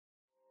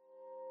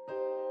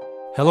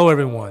Hello,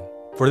 everyone.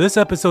 For this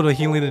episode of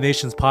Healing the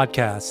Nations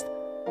podcast,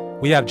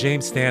 we have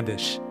James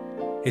Standish,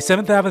 a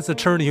Seventh Adventist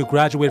attorney who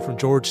graduated from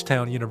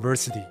Georgetown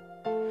University,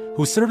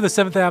 who served the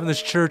Seventh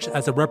Adventist Church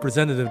as a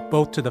representative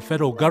both to the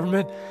federal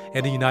government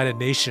and the United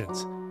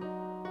Nations.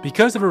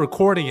 Because of a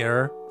recording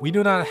error, we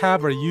do not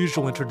have our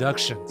usual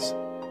introductions.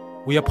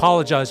 We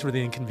apologize for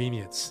the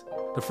inconvenience.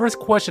 The first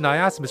question I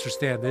asked Mr.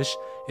 Standish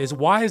is,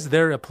 why is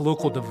there a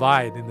political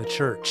divide in the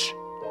church?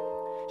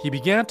 He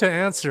began to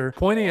answer,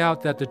 pointing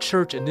out that the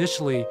church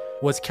initially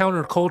was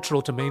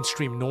countercultural to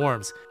mainstream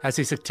norms as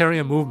a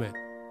sectarian movement.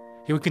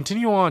 He would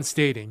continue on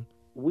stating,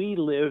 we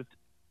lived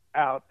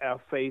out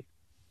our faith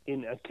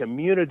in a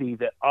community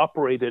that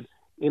operated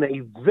in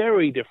a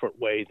very different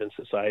way than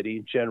society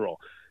in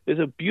general. There's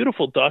a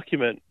beautiful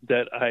document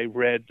that I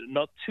read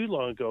not too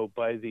long ago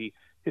by the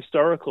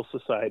Historical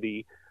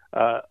Society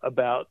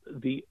about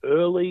the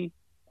early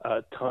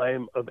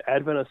time of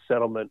Adventist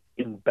settlement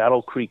in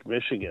Battle Creek,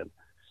 Michigan.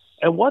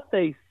 And what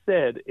they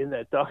said in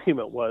that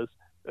document was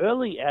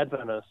early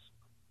Adventists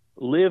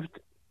lived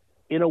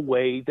in a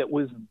way that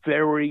was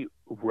very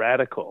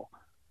radical.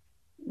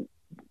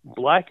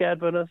 Black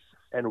Adventists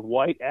and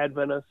white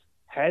Adventists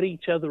had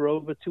each other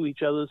over to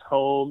each other's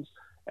homes,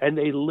 and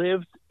they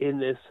lived in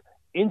this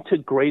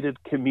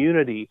integrated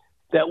community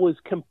that was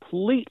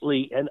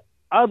completely and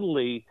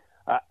utterly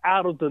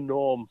out of the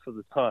norm for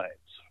the times.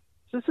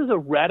 So this is a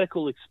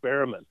radical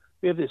experiment.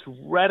 We have this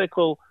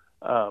radical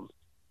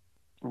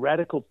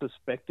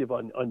perspective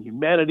on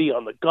humanity,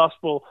 on the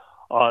gospel,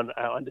 on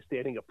our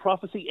understanding of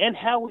prophecy, and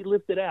how we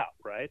lived it out,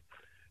 right?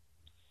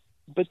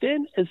 But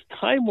then as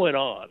time went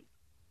on,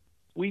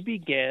 we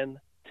began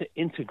to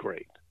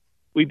integrate.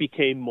 We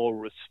became more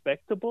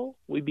respectable,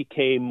 we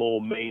became more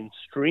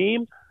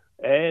mainstream,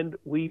 and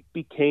we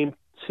became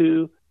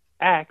to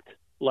act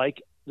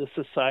like the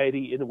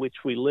society in which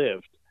we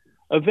lived.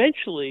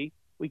 Eventually,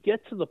 we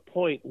get to the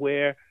point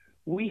where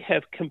we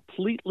have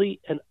completely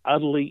and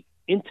utterly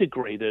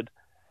integrated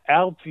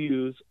our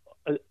views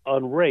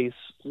on race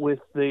with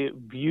the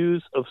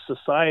views of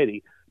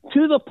society,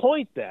 to the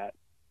point that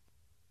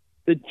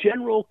the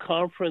General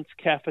Conference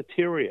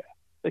cafeteria,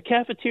 the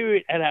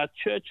cafeteria at our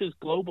church's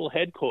global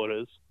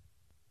headquarters,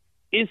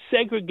 is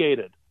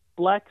segregated.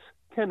 Blacks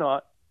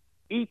cannot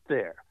eat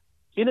there.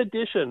 In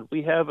addition,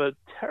 we have a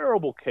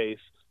terrible case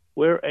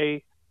where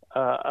a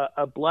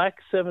black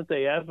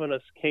Seventh-day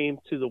Adventist came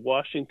to the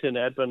Washington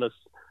Adventist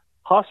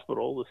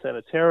Hospital, the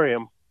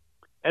sanitarium,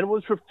 and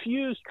was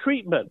refused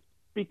treatment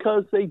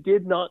because they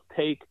did not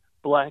take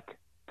black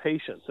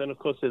patients. And of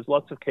course, there's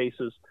lots of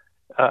cases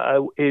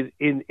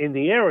in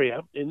the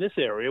area, in this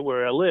area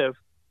where I live,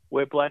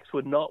 where blacks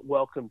were not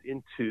welcomed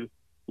into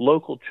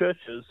local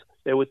churches.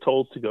 They were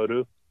told to go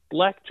to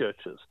black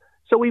churches.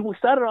 So we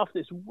started off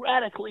this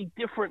radically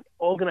different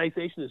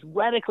organization, this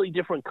radically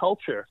different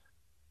culture.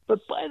 But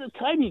by the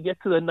time you get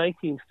to the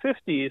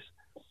 1950s,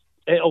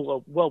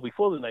 well,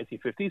 before the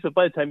 1950s, but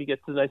by the time you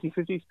get to the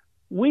 1950s,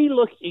 we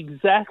look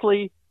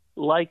exactly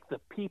like the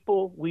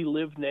people we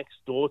live next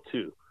door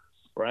to,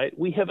 right?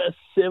 We have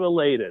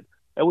assimilated,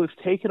 and we've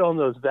taken on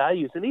those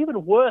values. And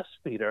even worse,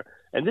 Peter,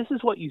 and this is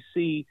what you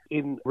see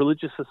in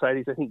religious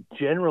societies, I think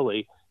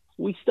generally,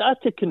 we start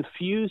to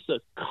confuse the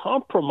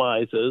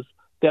compromises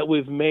that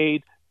we've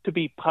made to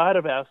be part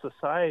of our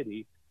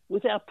society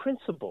with our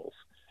principles.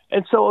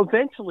 And so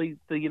eventually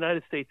the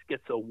United States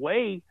gets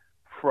away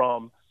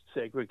from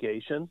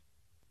segregation,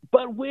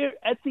 but we're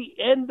at the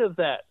end of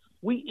that.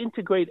 We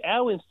integrate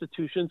our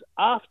institutions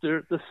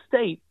after the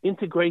state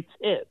integrates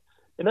it.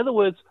 In other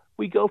words,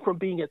 we go from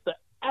being at the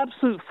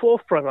absolute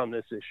forefront on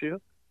this issue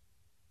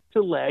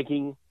to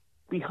lagging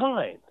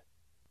behind.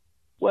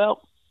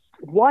 Well,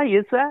 why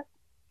is that?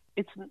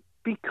 It's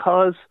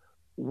because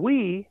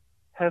we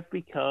have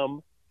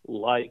become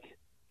like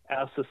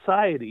our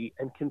society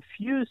and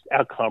confused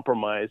our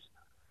compromise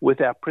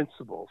with our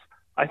principles.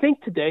 I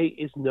think today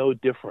is no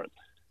different.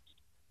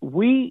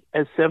 We,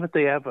 as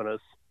Seventh-day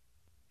Adventists,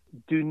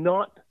 do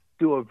not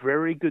do a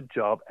very good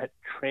job at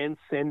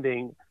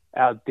transcending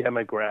our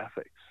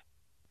demographics.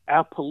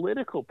 Our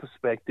political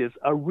perspectives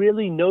are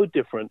really no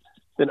different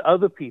than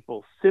other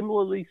people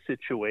similarly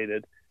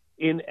situated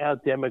in our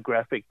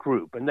demographic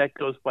group. And that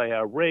goes by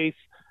our race,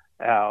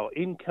 our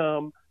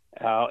income,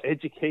 our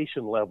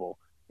education level.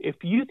 If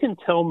you can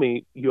tell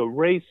me your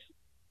race,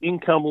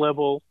 income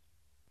level,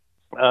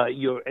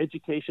 your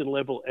education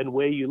level, and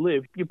where you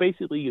live, you're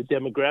basically your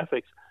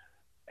demographics,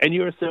 and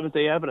you're a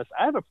Seventh-day Adventist,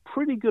 I have a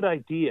pretty good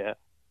idea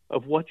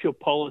of what your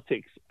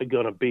politics are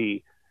going to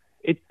be.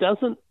 It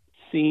doesn't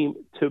seem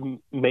to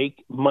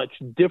make much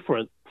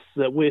difference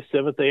that we're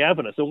Seventh-day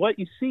Adventists. And what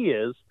you see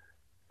is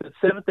that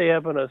Seventh-day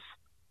Adventists,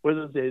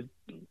 whether they're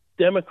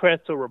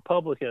Democrats or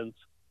Republicans,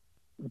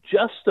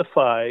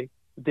 justify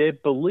their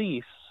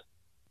beliefs,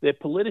 their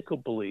political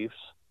beliefs,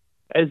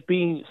 as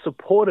being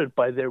supported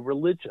by their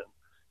religion.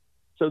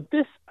 So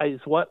this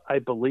is what I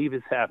believe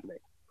is happening.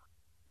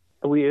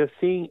 We are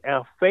seeing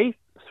our faith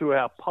through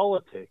our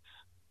politics,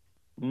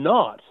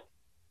 not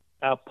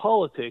our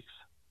politics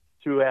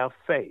through our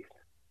faith.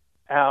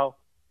 Our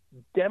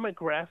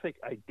demographic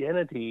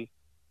identity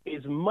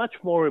is much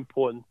more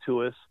important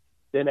to us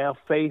than our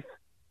faith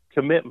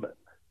commitment.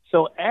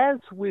 So as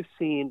we've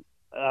seen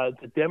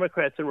the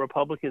Democrats and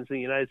Republicans in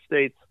the United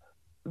States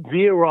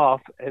veer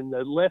off, and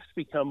the left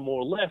become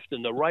more left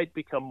and the right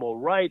become more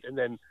right, and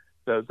then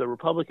the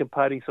Republican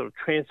Party sort of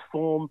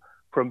transform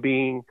from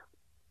being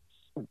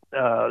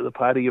the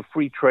party of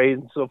free trade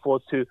and so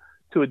forth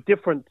to a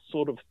different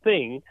sort of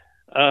thing.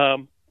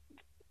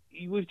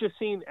 We've just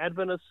seen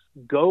Adventists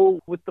go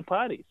with the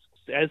parties.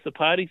 As the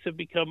parties have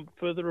become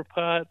further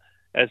apart,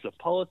 as the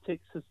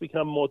politics has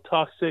become more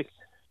toxic,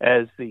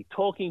 as the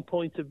talking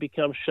points have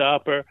become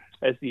sharper,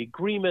 as the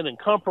agreement and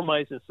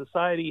compromise in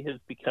society has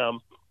become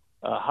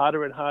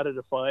harder and harder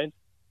to find,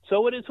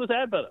 so it is with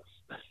Adventists.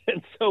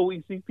 And so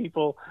we see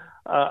people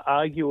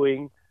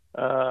arguing,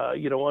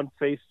 on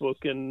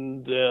Facebook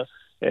and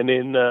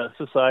in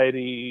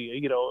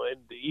society, and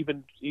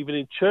even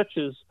in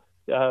churches,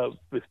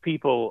 with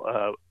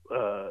people,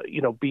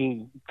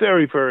 being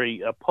very,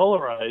 very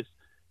polarized,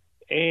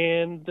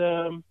 and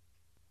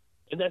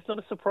that's not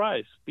a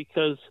surprise,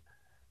 because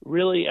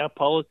really our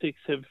politics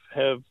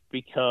have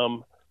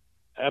become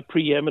a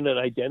preeminent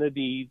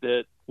identity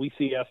that we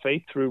see our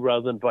faith through,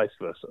 rather than vice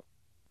versa.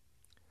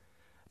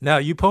 Now,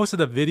 you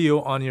posted a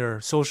video on your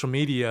social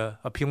media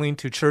appealing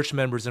to church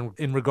members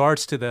in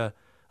regards to the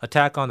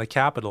attack on the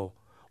Capitol.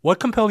 What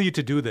compelled you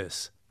to do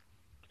this?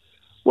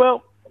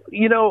 Well,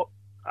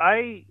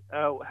 I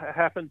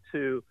happen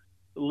to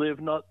live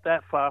not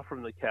that far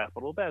from the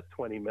Capitol, about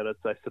 20 minutes,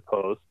 I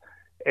suppose,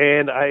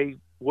 and I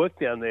work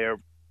down there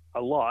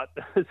a lot,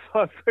 so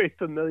I'm very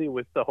familiar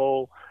with the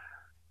whole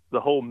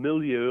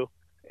milieu,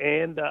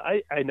 and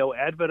I know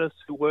Adventists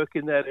who work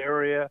in that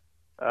area,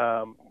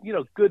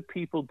 good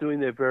people doing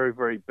their very,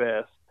 very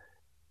best.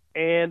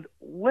 And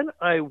when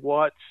I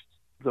watched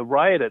the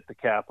riot at the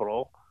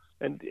Capitol,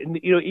 and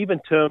even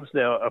terms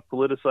now are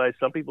politicized.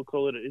 Some people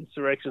call it an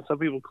insurrection. Some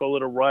people call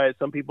it a riot.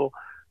 Some people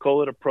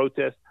call it a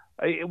protest.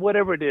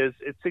 Whatever it is,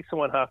 it's 6 of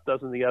one, half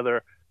dozen the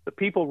other. The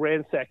people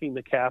ransacking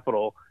the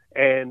Capitol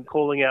and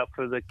calling out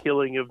for the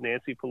killing of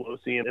Nancy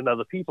Pelosi and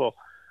other people.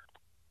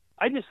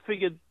 I just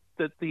figured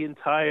that the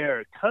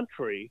entire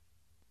country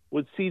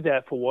would see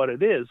that for what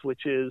it is,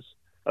 which is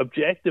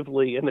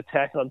objectively an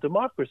attack on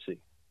democracy.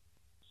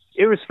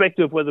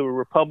 Irrespective of whether we're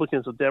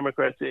Republicans or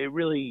Democrats, it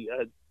really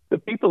the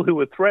people who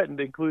were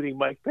threatened, including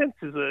Mike Pence,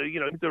 he's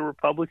a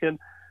Republican.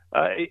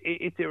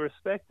 It's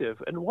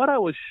irrespective. And what I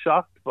was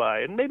shocked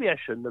by, and maybe I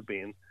shouldn't have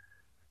been,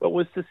 but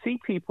was to see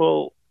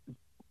people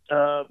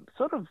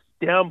sort of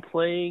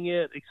downplaying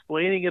it,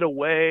 explaining it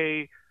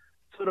away,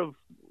 sort of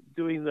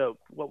doing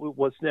what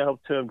was now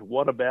termed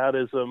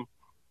whataboutism.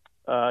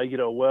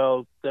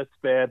 Well, that's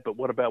bad, but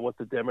what about what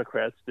the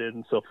Democrats did,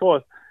 and so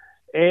forth.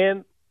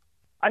 And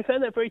I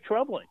found that very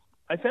troubling.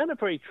 I found it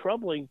very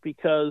troubling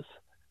because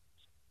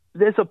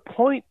there's a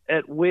point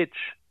at which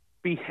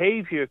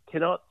behavior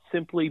cannot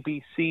simply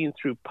be seen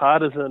through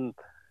partisan,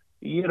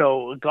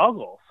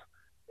 goggles.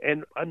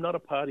 And I'm not a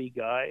party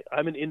guy.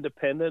 I'm an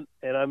independent,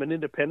 and I'm an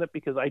independent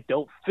because I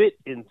don't fit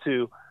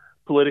into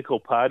political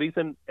parties.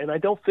 And I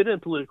don't fit in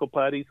political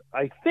parties,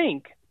 I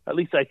think, at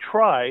least I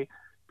try,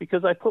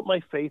 because I put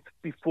my faith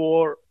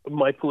before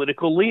my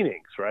political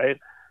leanings, right?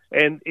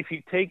 And if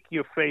you take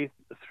your faith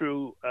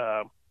through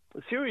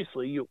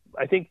seriously,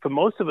 I think for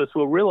most of us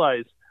will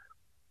realize,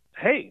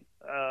 hey,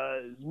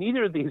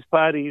 neither of these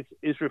parties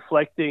is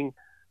reflecting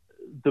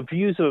the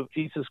views of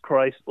Jesus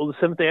Christ or the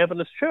Seventh-day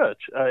Adventist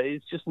Church.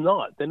 It's just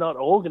not. They're not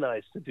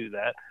organized to do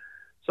that.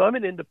 So I'm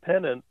an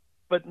independent,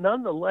 but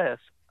nonetheless,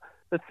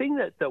 the thing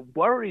that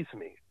worries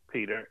me,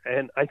 Peter,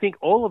 and I think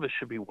all of us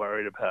should be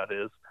worried about,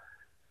 is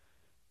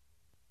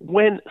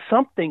when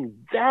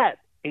something that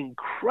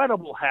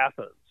incredible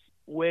happens,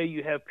 where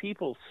you have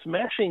people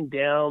smashing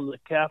down the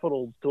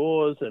Capitol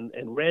doors and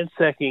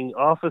ransacking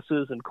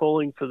offices and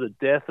calling for the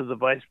death of the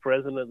vice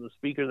president and the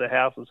Speaker of the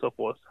House and so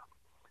forth.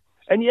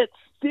 And yet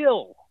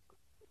still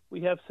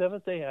we have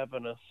Seventh-day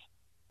Adventists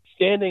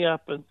standing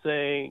up and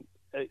saying,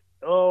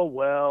 oh,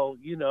 well,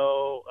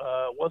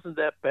 wasn't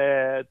that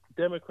bad?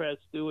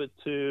 Democrats do it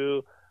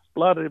too,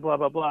 blah, blah, blah,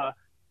 blah, blah.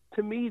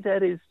 To me,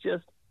 that is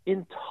just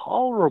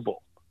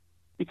intolerable,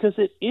 because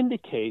it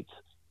indicates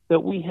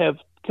that we have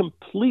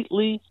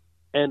completely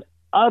and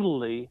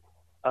utterly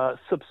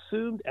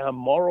subsumed our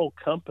moral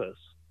compass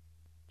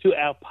to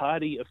our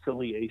party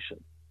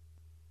affiliation.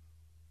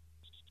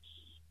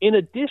 In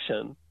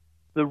addition,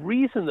 the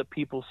reason that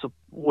people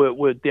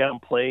were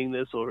downplaying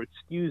this or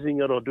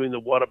excusing it or doing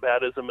the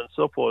whataboutism and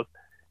so forth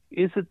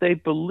is that they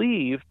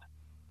believed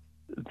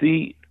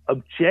the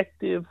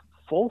objective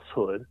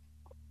falsehood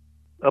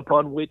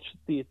upon which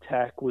the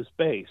attack was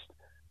based.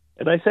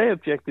 And I say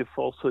objective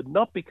falsehood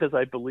not because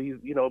I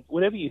believe,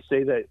 whenever you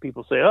say that,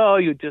 people say, oh,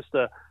 you're just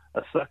a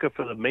sucker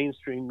for the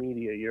mainstream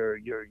media,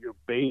 you're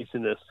based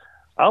in this.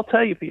 I'll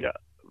tell you, Peter,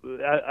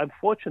 I'm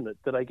fortunate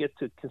that I get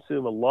to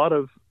consume a lot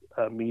of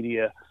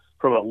media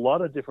from a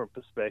lot of different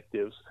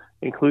perspectives,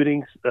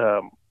 including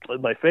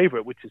my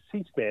favorite, which is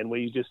C-SPAN, where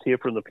you just hear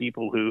from the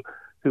people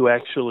who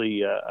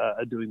actually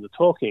are doing the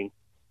talking.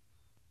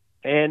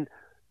 And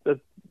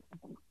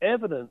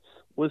evidence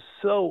was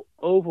so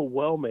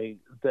overwhelming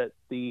that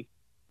the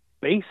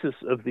basis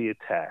of the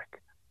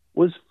attack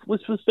was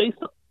based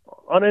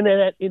on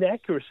an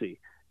inaccuracy.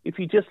 If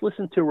you just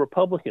listen to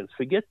Republicans,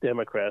 forget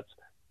Democrats,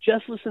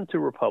 just listen to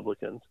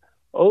Republicans,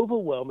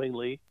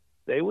 overwhelmingly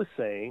they were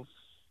saying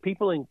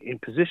people in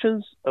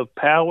positions of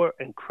power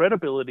and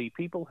credibility,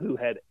 people who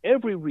had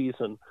every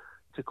reason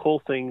to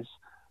call things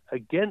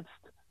against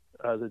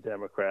the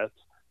Democrats,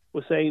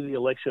 were saying the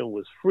election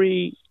was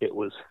free, it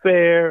was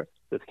fair,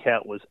 the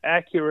count was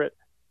accurate,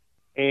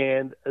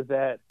 and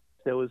that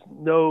there was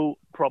no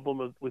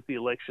problem with the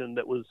election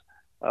that was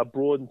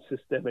broad and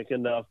systemic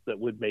enough that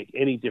would make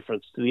any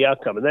difference to the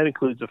outcome. And that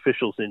includes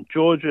officials in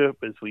Georgia,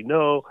 as we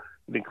know.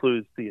 It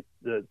includes the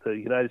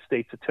United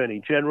States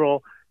Attorney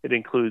General. It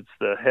includes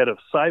the head of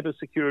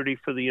cybersecurity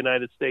for the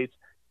United States.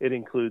 It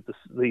includes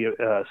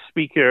the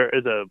speaker,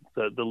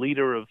 the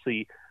leader of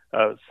the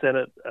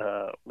Senate,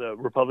 the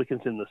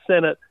Republicans in the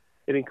Senate.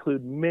 It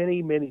includes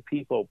many, many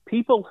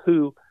people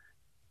who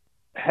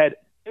had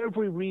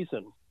every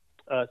reason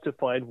to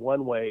find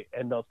one way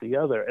and not the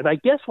other. And I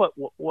guess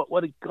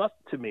what it got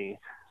to me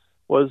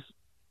was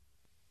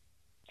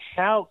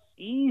how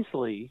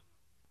easily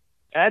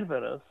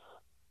Adventists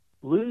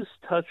lose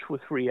touch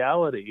with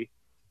reality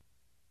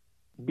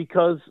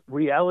because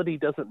reality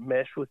doesn't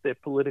mesh with their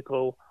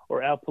political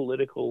or our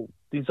political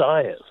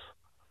desires,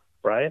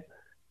 right?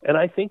 And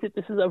I think that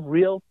this is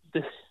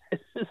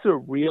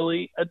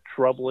really a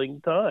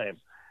troubling time,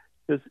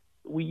 because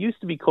we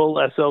used to be called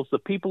ourselves the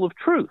people of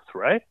truth,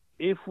 right?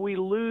 If we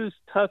lose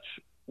touch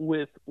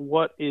with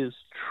what is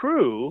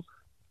true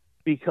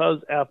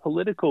because our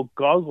political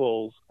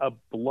goggles are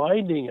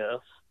blinding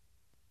us,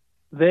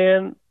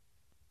 then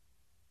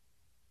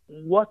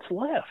what's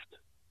left?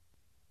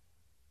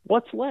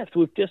 What's left?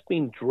 We've just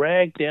been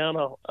dragged down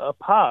a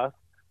path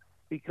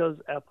because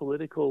our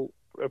political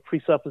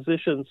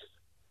presuppositions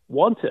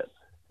want it.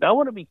 Now, I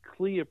want to be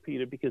clear,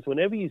 Peter, because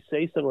whenever you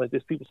say something like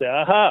this, people say,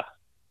 aha,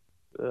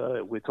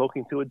 we're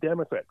talking to a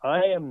Democrat.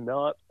 I am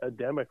not a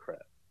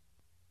Democrat.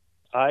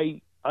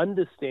 I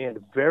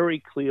understand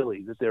very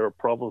clearly that there are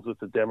problems with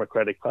the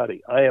Democratic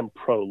Party. I am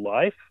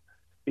pro-life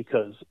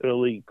because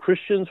early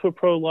Christians were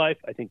pro-life.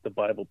 I think the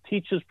Bible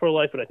teaches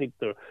pro-life, and I think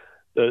the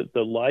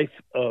life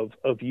of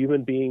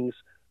human beings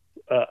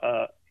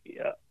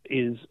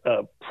is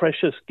a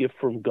precious gift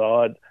from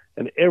God,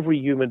 and every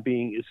human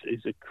being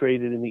is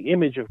created in the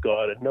image of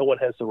God, and no one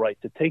has the right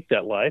to take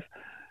that life.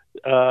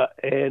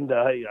 And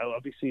I,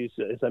 obviously,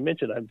 as I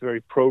mentioned, I'm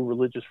very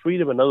pro-religious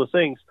freedom and other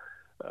things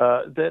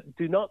that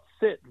do not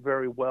sit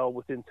very well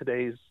within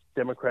today's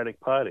Democratic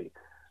Party.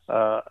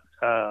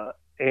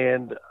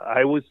 And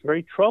I was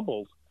very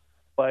troubled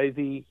by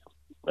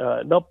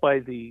not by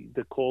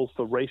the calls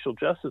for racial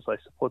justice. I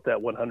support that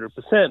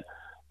 100%.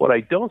 What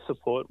I don't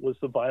support was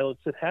the violence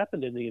that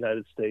happened in the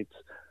United States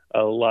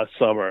last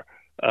summer.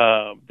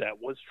 That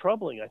was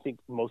troubling. I think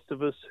most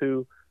of us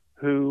who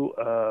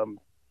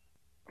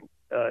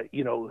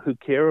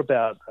care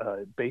about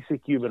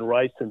basic human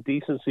rights and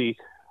decency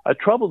are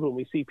troubled when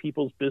we see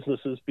people's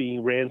businesses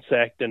being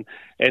ransacked and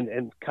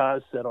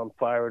cars set on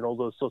fire and all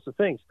those sorts of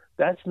things.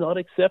 That's not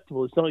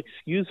acceptable. It's not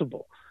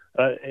excusable.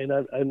 And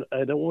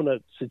I don't want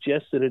to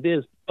suggest that it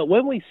is. But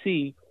when we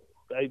see,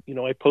 I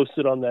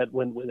posted on that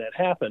when that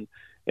happened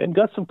and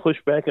got some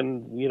pushback,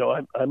 and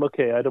I'm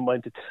okay. I don't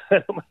mind to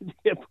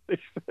get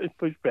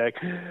pushback.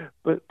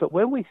 But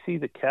when we see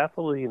the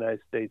Capitol of the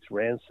United States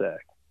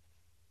ransacked,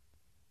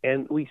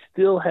 and we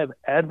still have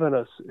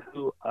Adventists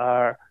who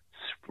are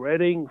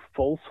spreading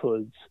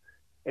falsehoods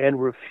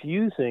and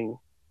refusing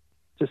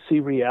to see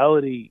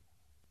reality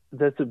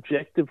that's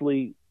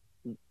objectively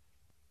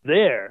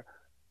there,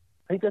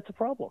 I think that's a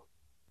problem.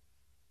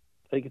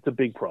 I think it's a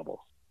big problem.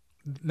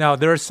 Now,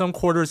 there are some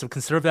quarters of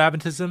conservative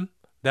Adventism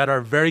that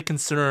are very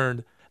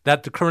concerned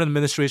that the current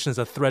administration is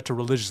a threat to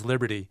religious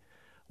liberty.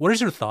 What is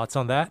your thoughts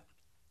on that?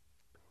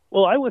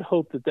 Well, I would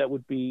hope that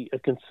would be a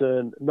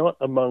concern not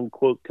among,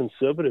 quote,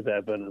 conservative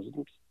Adventists,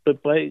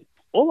 but by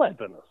all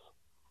Adventists.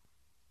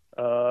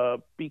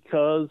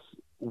 Because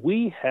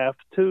we have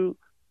to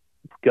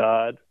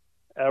guard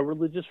our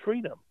religious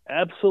freedom.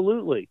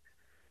 Absolutely.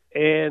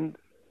 And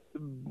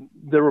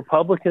the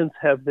Republicans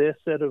have their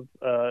set of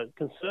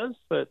concerns,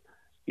 but,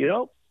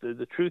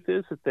 the truth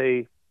is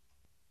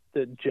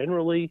that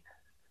generally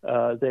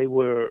they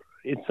were,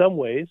 in some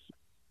ways,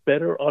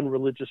 better on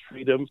religious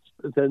freedom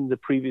than the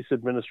previous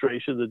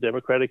administration, the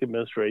Democratic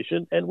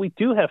administration, and we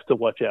do have to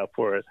watch out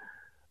for it.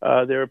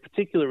 There are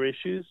particular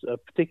issues,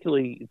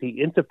 particularly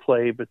the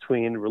interplay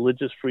between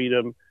religious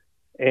freedom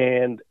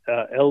and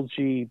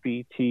LGBTIQ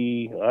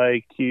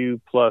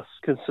plus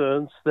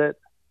concerns that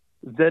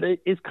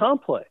it is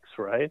complex,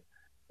 right?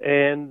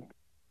 And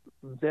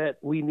that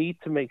we need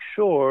to make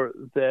sure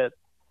that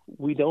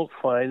we don't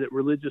find that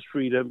religious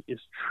freedom is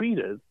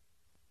treated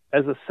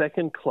as a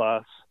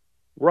second-class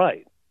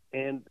right.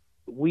 And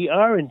we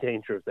are in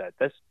danger of that.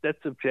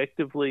 That's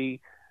objectively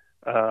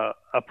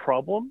a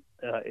problem.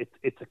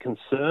 It's a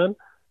concern.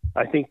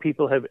 I think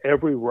people have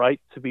every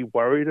right to be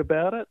worried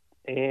about it.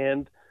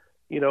 And,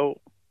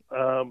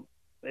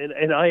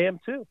 and I am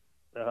too.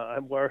 I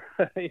am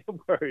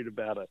worried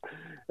about it.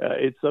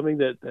 It's something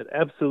that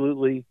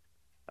absolutely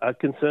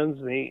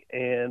concerns me,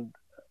 and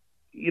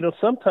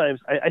sometimes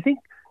I think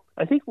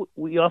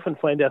we often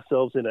find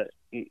ourselves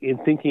in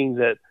thinking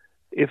that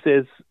if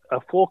there's a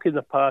fork in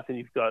the path and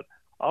you've got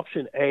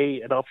option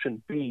A and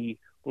option B,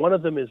 one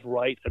of them is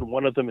right and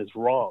one of them is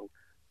wrong.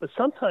 But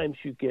sometimes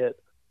you get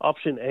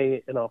option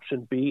A and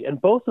option B, and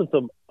both of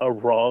them are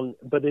wrong,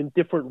 but in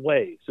different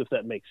ways, if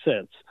that makes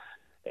sense.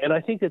 And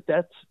I think that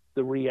that's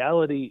the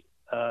reality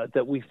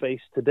that we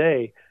face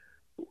today.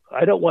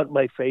 I don't want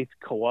my faith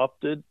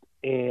co-opted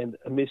and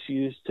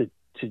misused to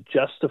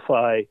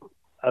justify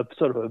a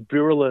sort of a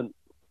virulent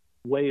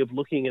way of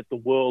looking at the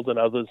world and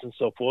others and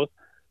so forth.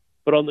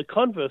 But on the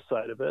converse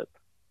side of it,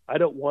 I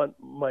don't want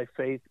my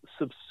faith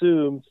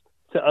subsumed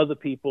to other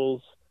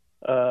people's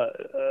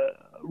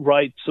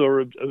rights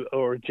or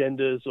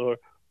agendas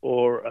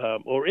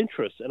or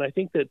interests. And I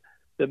think that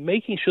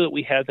making sure that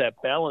we have that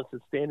balance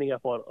and standing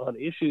up on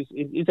issues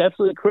is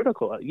absolutely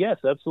critical. Yes,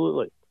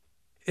 absolutely.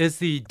 Is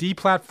the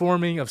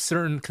deplatforming of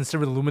certain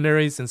conservative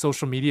luminaries in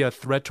social media a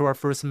threat to our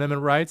First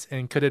Amendment rights,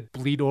 and could it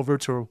bleed over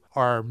to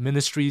our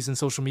ministries and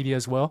social media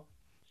as well?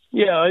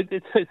 Yeah,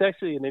 it's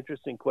actually an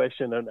interesting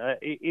question. And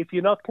if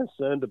you're not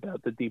concerned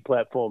about the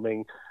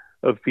deplatforming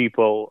of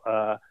people,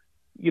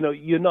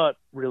 you're not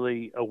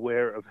really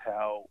aware of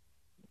how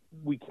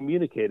we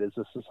communicate as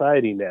a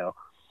society now.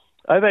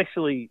 I've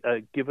actually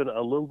given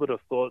a little bit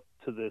of thought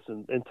to this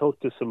and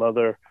talked to some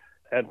other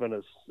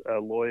Adventist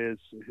lawyers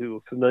who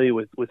are familiar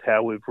with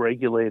how we've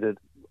regulated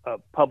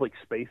public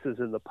spaces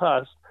in the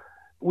past.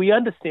 We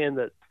understand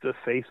that the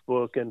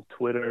Facebook and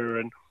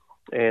Twitter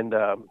and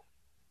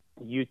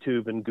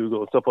YouTube and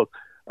Google and so forth,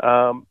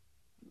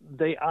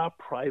 they are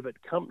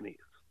private companies,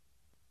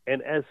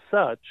 and as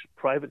such,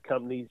 private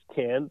companies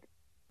can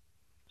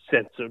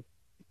censor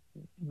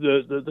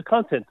the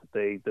content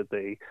that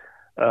they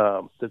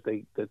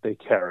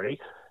carry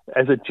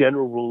as a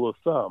general rule of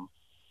thumb.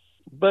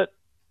 But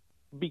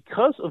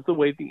because of the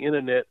way the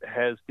internet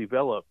has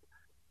developed,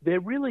 they're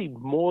really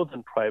more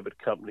than private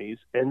companies,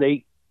 and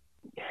they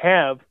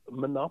have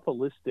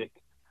monopolistic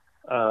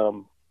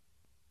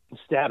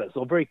status,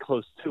 or very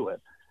close to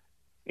it.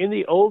 In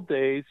the old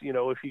days,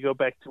 if you go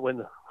back to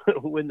when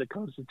the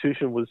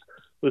Constitution was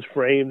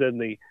framed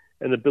and the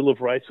Bill of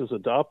Rights was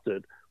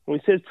adopted, when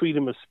we said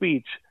freedom of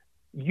speech,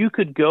 you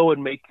could go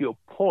and make your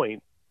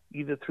point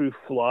either through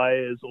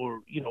flyers or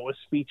a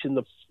speech in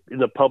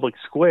the public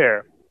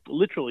square,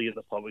 literally in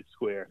the public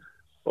square.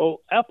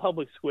 Well, our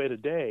public square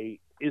today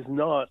is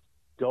not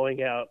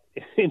going out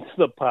into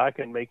the park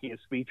and making a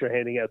speech or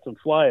handing out some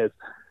flyers.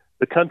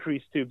 The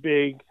country's too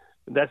big.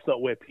 That's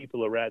not where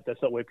people are at.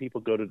 That's not where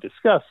people go to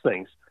discuss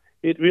things.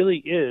 It really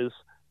is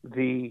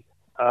it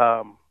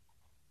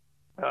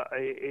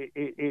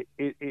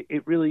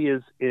really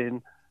is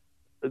in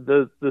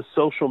the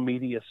social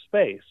media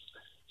space.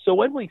 So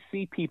when we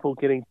see people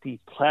getting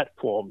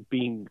deplatformed,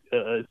 being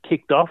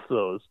kicked off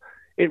those,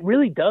 it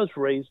really does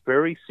raise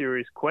very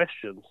serious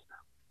questions.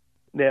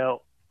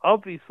 Now,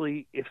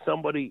 obviously, if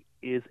somebody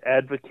is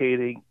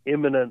advocating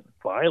imminent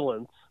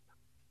violence,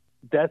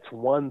 that's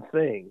one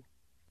thing.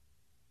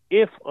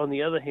 If, on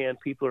the other hand,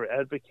 people are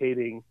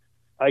advocating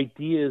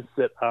ideas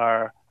that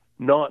are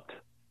not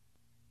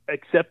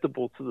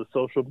acceptable to the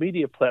social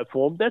media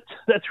platform,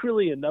 that's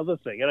really another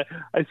thing. And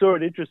I saw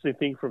an interesting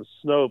thing from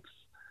Snopes,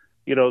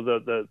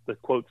 the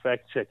quote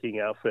fact-checking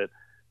outfit,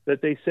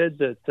 that they said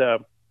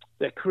that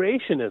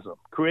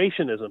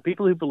creationism,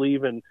 people who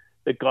believe in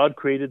that God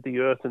created the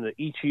earth and that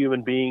each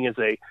human being is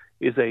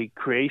a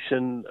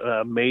creation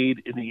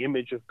made in the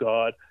image of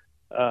God.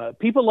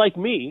 People like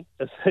me,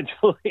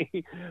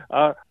 essentially,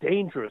 are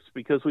dangerous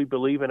because we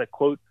believe in a,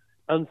 quote,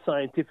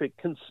 unscientific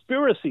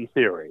conspiracy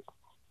theory.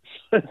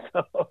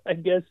 So I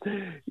guess,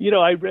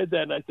 I read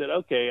that and I said,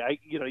 okay,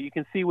 you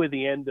can see where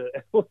the end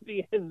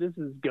this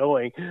is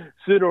going.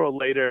 Sooner or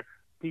later,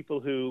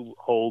 people who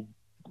hold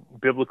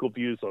biblical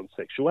views on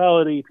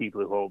sexuality, people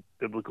who hold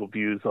biblical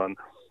views on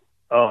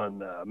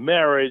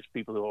marriage,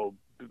 people who hold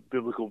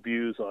biblical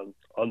views on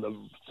the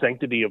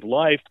sanctity of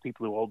life,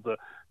 people who hold the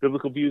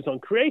biblical views on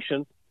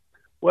creation,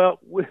 well,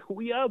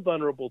 we are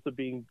vulnerable to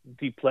being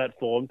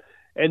deplatformed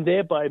and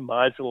thereby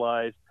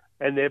marginalized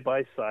and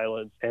thereby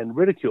silenced and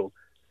ridiculed.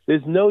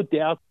 There's no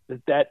doubt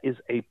that is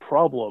a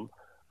problem.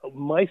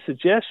 My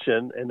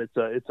suggestion, and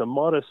it's a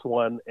modest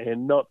one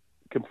and not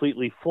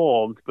completely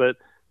formed, but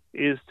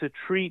is to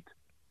treat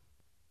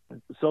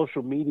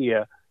social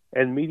media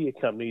and media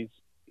companies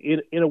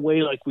in a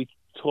way like we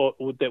taught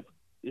that,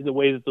 in the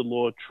way that the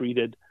law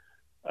treated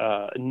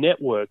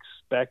networks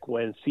back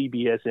when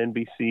CBS,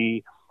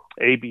 NBC,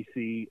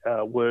 ABC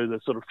were the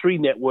sort of three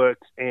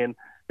networks, and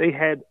they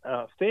had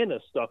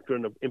fairness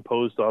doctrine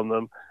imposed on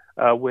them,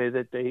 where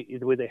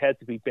they had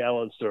to be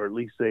balanced, or at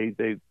least they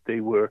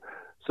were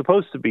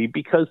supposed to be,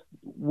 because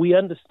we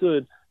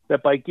understood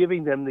that by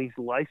giving them these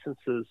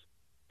licenses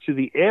to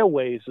the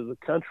airwaves of the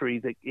country,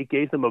 that it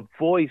gave them a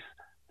voice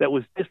that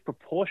was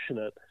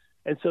disproportionate.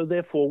 And so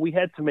therefore we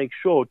had to make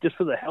sure, just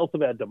for the health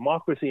of our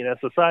democracy and our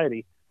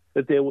society,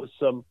 that there was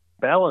some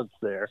balance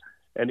there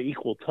and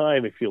equal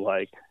time, if you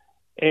like.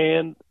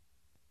 And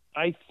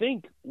I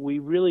think we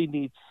really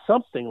need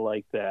something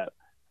like that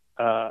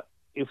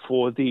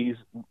for these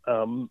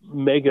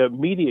mega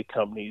media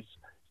companies,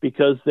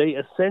 because they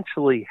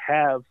essentially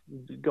have,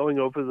 going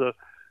over the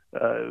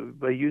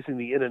by using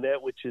the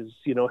internet, which is,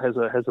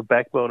 has a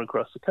backbone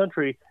across the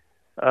country,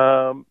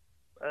 a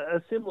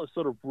similar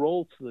sort of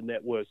role to the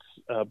networks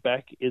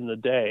back in the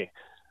day.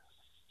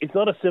 It's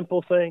not a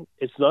simple thing.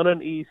 It's not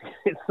an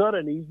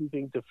easy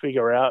thing to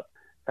figure out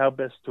how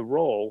best to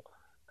roll.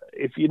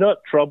 If you're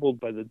not troubled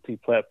by the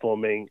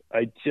deplatforming,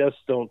 I just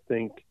don't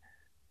think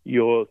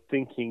you're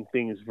thinking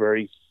things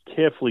very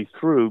carefully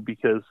through,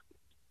 because,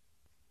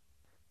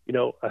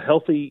 a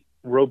healthy,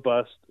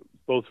 robust,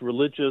 both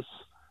religious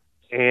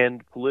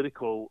and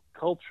political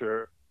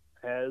culture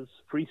has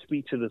free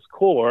speech at its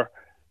core.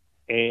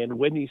 And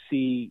when you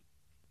see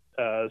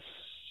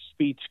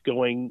speech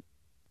going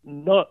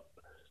not,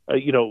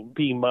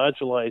 being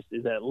marginalized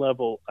in that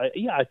level,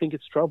 I think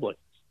it's troubling.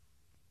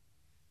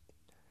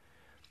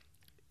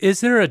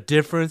 Is there a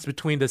difference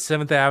between the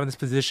Seventh Adventist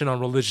position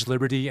on religious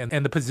liberty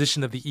and the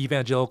position of the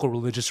evangelical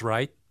religious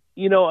right?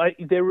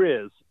 There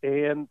is.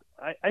 And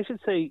I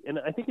should say, and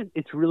I think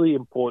it's really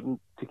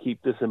important to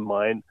keep this in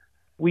mind,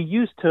 we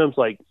use terms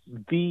like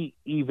the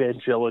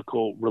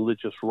evangelical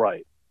religious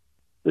right.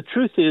 The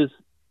truth is,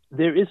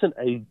 there isn't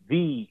a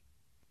 "the"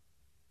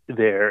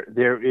 there.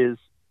 There is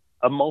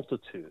a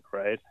multitude,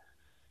 right?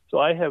 So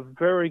I have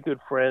very good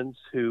friends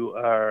who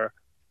are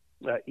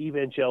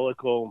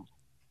evangelical,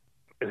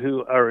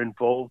 who are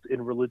involved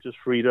in religious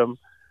freedom,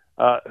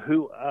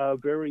 who are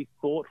very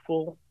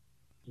thoughtful,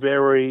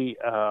 very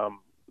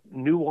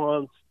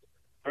nuanced,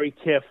 very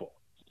careful.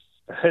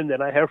 And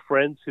then I have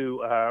friends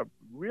who are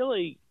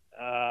really,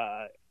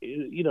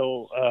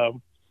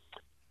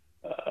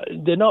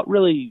 they're not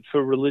really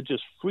for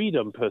religious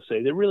freedom per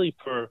se. They're really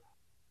for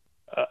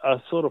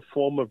a sort of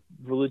form of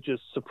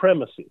religious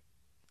supremacy,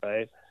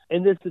 right?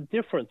 And there's a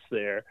difference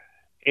there,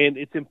 and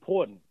it's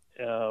important.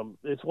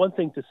 It's one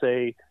thing to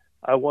say,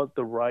 I want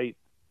the right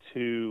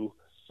to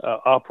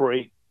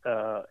operate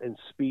and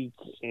speak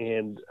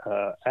and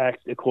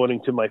act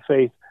according to my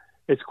faith.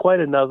 It's quite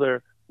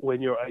another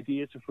when your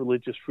ideas of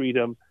religious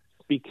freedom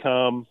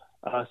become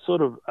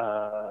sort of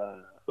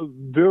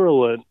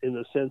virulent, in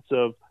the sense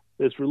of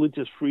there's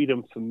religious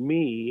freedom for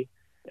me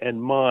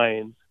and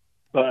mine,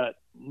 but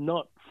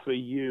not for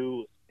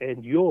you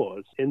and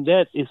yours. And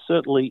that is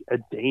certainly a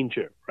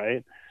danger,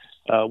 right?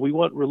 We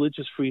want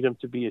religious freedom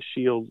to be a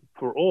shield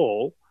for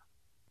all,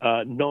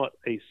 not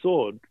a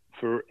sword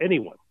for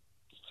anyone.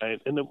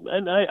 Right?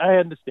 And I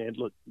understand,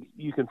 look,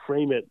 you can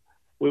frame it.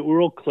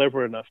 We're all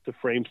clever enough to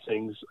frame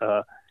things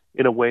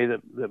in a way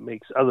that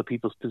makes other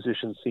people's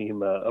positions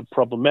seem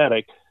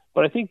problematic.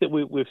 But I think that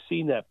we've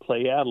seen that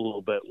play out a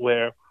little bit,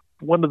 where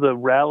one of the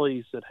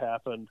rallies that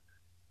happened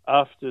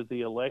after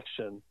the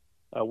election,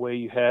 where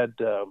you had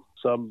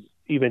some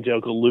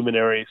evangelical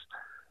luminaries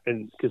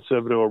and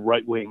conservative or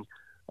right-wing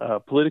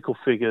political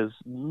figures,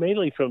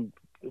 mainly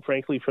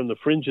frankly from the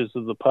fringes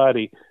of the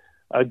party,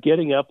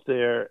 getting up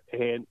there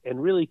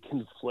and really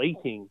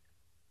conflating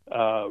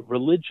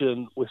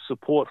religion with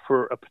support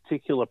for a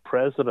particular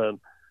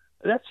president.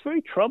 That's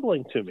very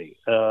troubling to me.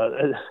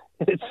 And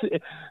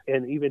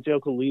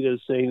evangelical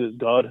leaders saying that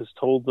God has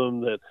told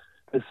them that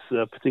this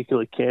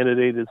particular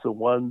candidate is the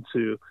one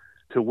to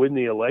win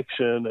the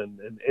election, and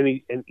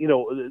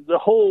the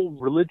whole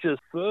religious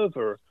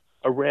fervor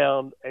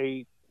around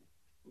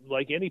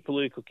like any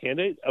political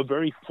candidate, a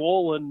very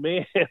fallen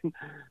man,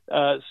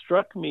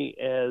 struck me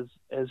as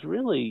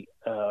really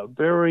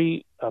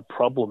very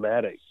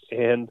problematic.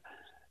 And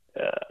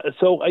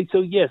so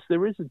yes,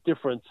 there is a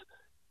difference.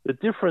 The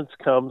difference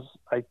comes,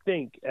 I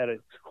think, at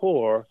its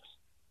core,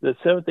 that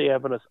Seventh-day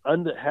Adventists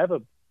have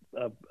a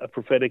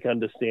prophetic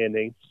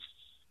understanding.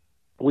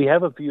 We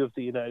have a view of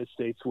the United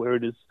States where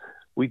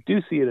we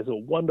do see it as a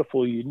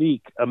wonderful,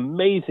 unique,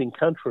 amazing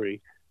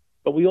country,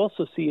 but we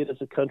also see it as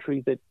a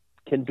country that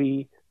can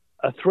be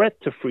a threat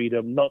to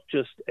freedom, not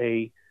just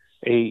a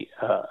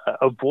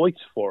voice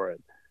for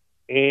it.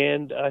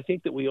 And I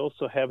think that we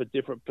also have a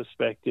different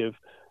perspective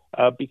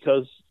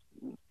because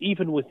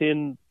even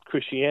within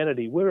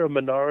Christianity, we're a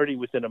minority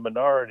within a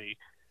minority,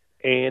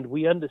 and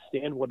we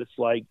understand what it's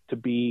like to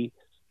be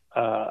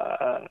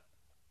under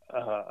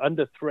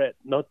threat,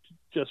 not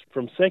just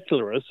from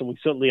secularists, and we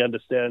certainly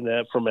understand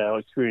that from our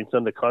experience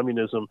under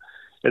communism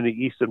in the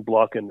Eastern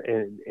Bloc and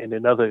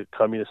in other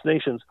communist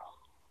nations,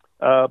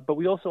 but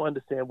we also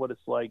understand what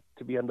it's like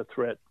to be under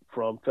threat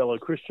from fellow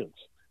Christians.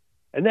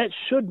 And that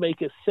should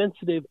make us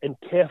sensitive and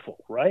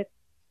careful, right?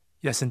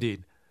 Yes,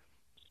 indeed.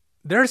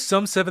 There are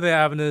some Seventh-day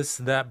Adventists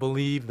that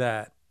believe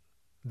that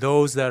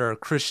those that are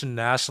Christian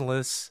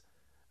nationalists,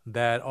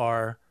 that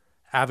are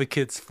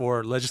advocates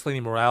for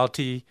legislating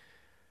morality,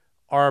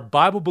 are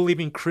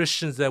Bible-believing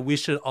Christians that we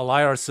should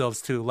ally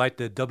ourselves to, like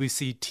the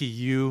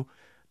WCTU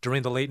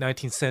during the late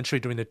 19th century,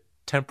 during the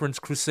Temperance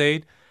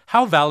Crusade.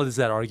 How valid is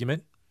that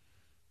argument?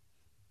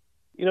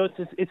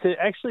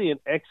 Actually an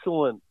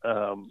excellent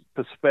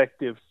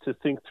perspective to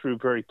think through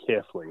very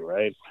carefully,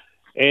 right?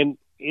 And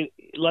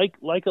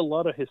like a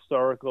lot of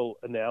historical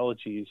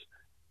analogies,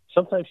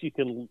 sometimes you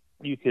can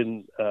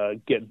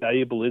get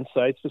valuable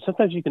insights, but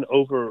sometimes you can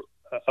over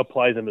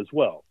apply them as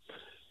well.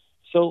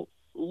 So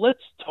let's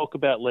talk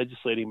about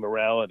legislating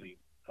morality.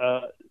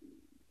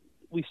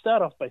 We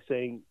start off by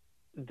saying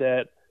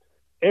that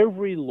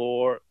every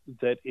law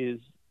that is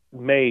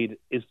made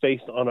is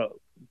based on a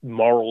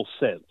moral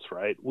sense,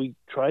 right? We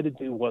try to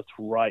do what's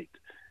right.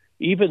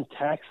 Even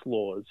tax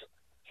laws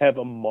have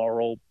a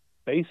moral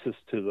basis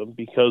to them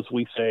because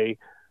we say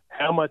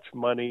how much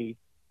money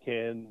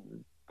can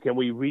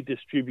we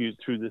redistribute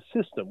through the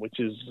system, which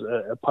is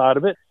a part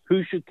of it.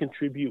 Who should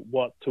contribute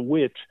what to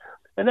which?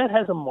 And that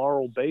has a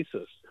moral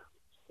basis.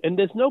 And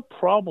there's no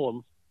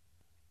problem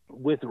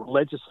with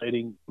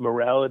legislating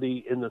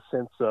morality in the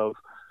sense of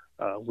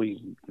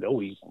we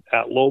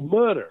outlaw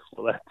murder.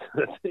 Well,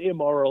 that's an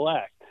immoral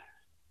act.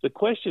 The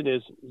question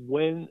is,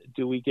 when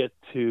do we get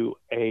to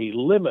a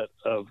limit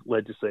of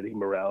legislating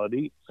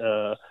morality?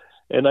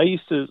 And I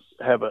used to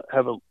have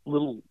a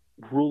little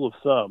rule of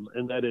thumb,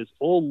 and that is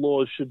all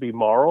laws should be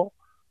moral,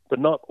 but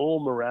not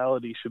all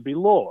morality should be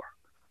law.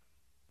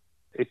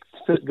 It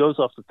goes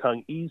off the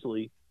tongue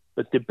easily,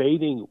 but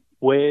debating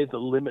where the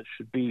limit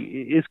should be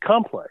is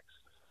complex.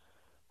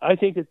 I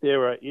think that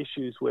there are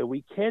issues where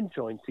we can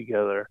join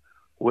together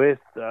with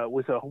a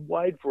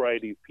wide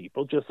variety of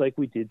people, just like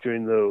we did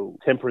during the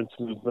temperance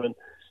movement.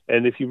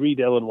 And if you read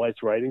Ellen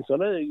White's writings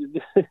on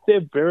it,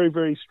 they're very,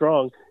 very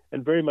strong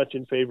and very much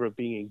in favor of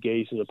being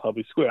engaged in the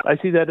public square. I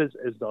see that as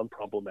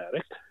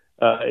non-problematic.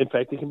 In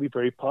fact, it can be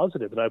very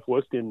positive. And I've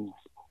worked in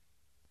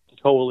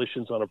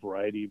coalitions on a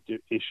variety of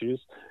issues,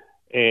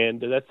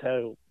 and that's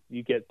how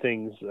you get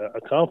things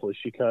accomplished.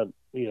 You can't,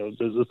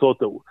 there's a thought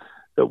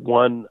that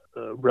one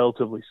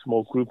relatively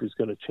small group is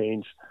going to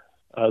change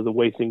the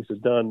way things are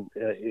done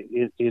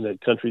in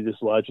a country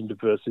this large and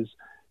diverse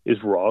is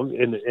wrong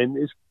and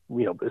is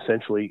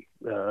essentially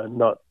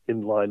not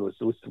in line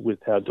with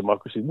how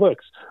democracy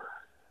works.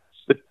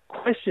 The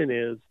question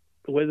is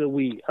whether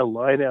we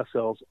align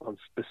ourselves on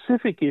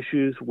specific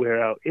issues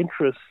where our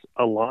interests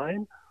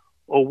align,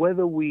 or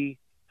whether we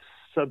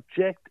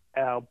subject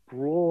our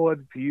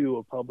broad view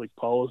of public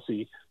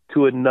policy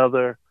to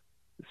another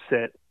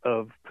set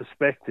of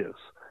perspectives.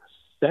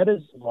 That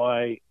is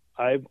why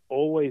I've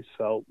always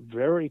felt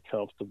very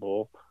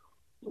comfortable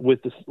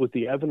with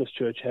the Adventist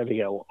Church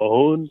having our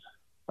own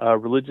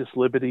religious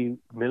liberty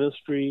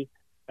ministry,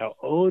 our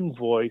own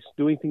voice,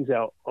 doing things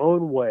our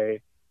own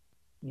way.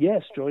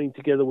 Yes, joining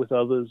together with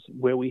others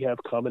where we have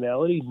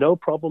commonality, no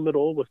problem at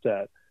all with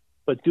that.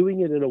 But doing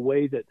it in a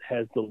way that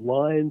has the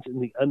lines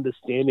and the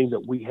understanding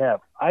that we have.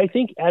 I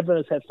think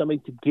Adventists have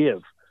something to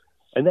give,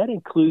 and that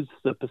includes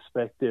the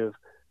perspective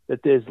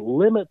that there's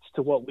limits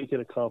to what we can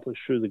accomplish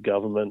through the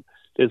government.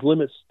 There's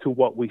limits to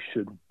what we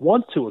should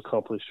want to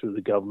accomplish through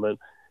the government,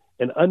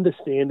 and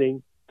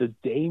understanding the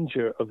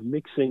danger of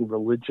mixing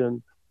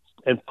religion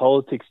and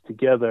politics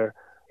together,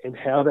 and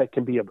how that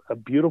can be a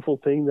beautiful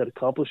thing that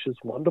accomplishes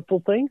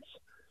wonderful things,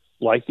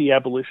 like the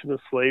abolition of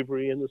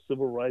slavery and the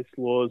civil rights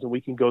laws, and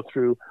we can go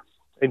through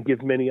and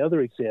give many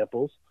other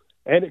examples.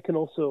 And it can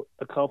also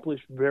accomplish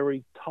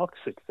very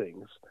toxic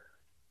things,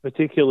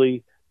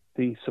 particularly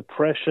the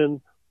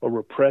suppression or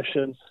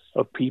repression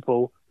of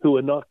people who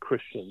are not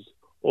Christians,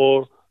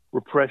 or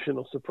repression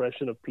or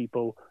suppression of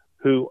people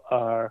who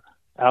are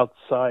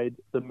outside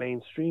the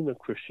mainstream of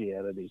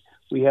Christianity.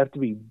 We have to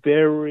be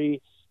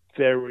very,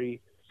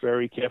 very,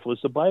 very careful. As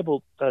the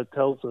Bible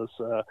tells us,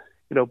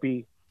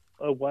 be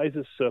wise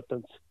as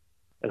serpents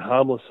and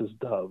harmless as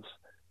doves.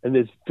 And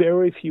there's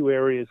very few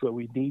areas where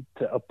we need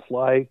to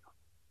apply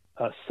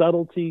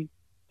subtlety,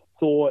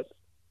 thought,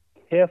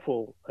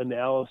 careful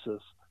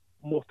analysis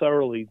more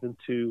thoroughly than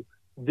to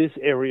this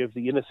area of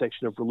the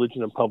intersection of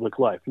religion and public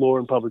life, law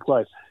and public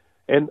life.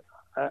 And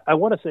I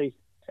want to say,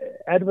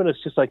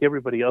 Adventists, just like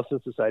everybody else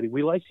in society,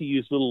 we like to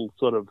use little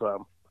sort of,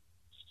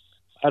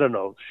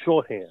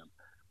 shorthand.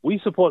 We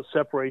support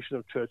separation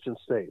of church and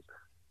state.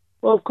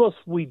 Well, of course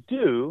we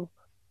do,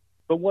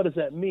 but what does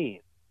that mean,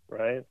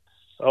 right?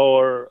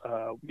 Or,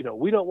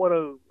 we don't want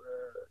to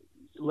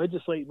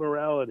legislate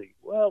morality.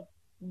 Well,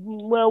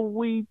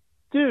 we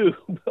do,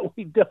 but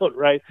we don't,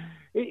 right?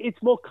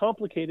 It's more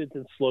complicated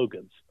than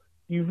slogans.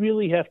 You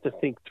really have to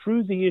think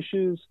through the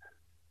issues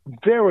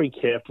very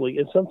carefully,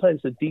 and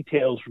sometimes the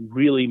details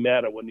really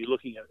matter when you're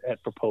looking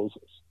at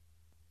proposals.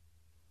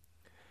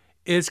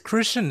 Is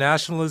Christian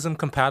nationalism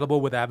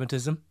compatible with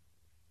Adventism?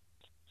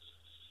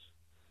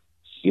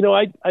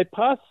 I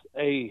pass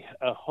a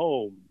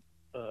home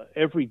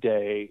every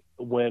day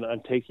when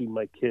I'm taking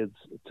my kids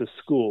to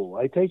school.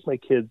 I take my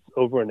kids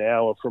over an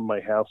hour from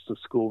my house to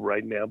school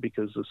right now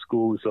because the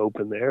school is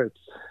open there. It's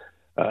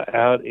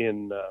out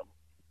in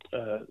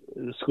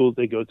the school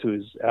they go to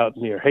is out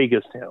near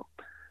Hagerstown.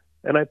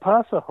 And I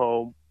pass a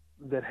home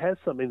that has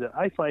something that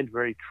I find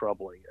very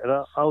troubling. And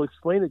I'll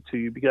explain it to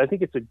you because I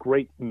think it's a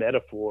great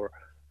metaphor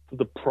for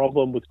the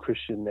problem with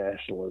Christian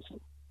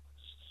nationalism.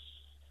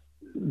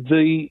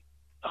 The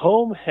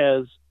home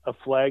has a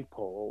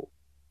flagpole,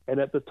 and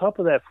at the top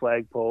of that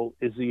flagpole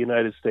is the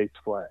United States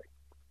flag.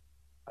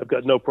 I've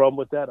got no problem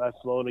with that. I've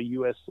flown a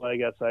U.S.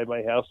 flag outside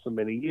my house for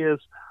many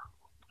years,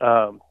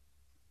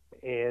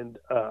 and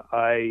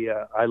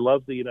I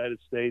love the United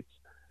States.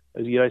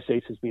 The United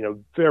States has been a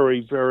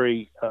very,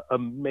 very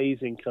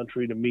amazing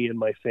country to me and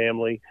my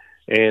family,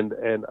 and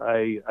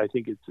I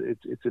think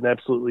it's an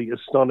absolutely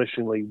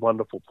astonishingly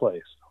wonderful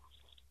place.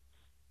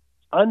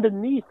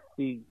 Underneath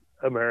the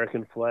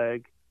American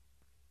flag,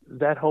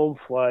 that home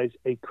flies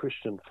a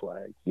Christian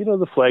flag. You know,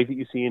 the flag that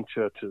you see in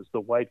churches, the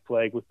white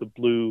flag with the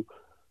blue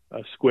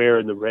square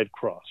and the red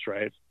cross,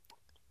 right?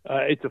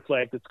 It's a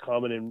flag that's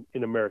common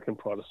in American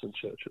Protestant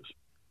churches.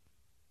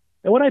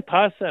 And when I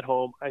pass that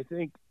home, I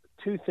think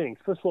two things.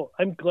 First of all,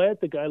 I'm glad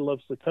the guy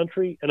loves the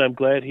country, and I'm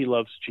glad he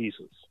loves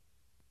Jesus.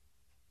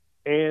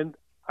 And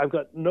I've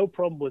got no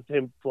problem with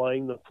him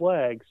flying the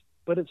flags,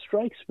 but it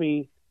strikes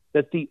me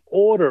that the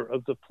order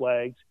of the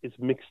flags is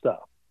mixed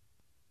up.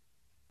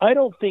 I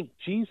don't think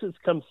Jesus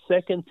comes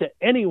second to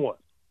anyone.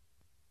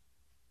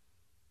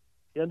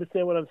 You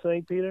understand what I'm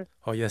saying, Peter?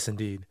 Oh, yes,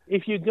 indeed.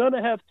 If you're going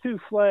to have two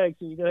flags,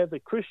 and you're going to have the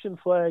Christian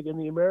flag and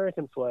the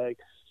American flag,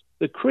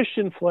 the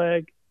Christian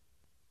flag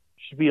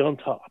should be on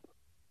top.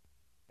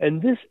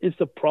 And this is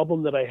the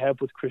problem that I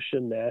have with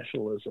Christian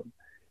nationalism.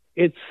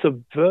 It's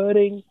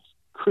subverting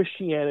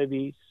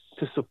Christianity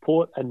to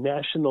support a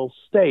national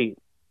state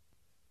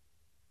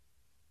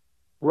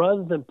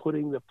rather than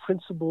putting the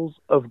principles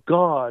of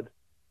God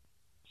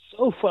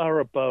so far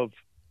above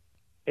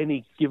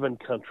any given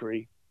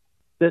country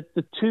that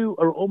the two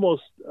are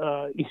almost,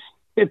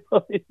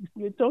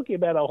 you're talking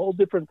about a whole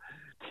different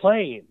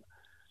plane.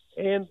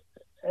 And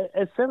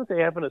as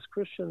Seventh-day Adventist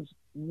Christians,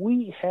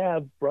 we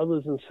have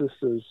brothers and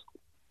sisters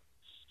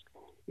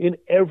in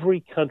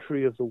every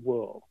country of the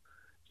world.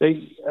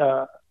 They,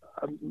 I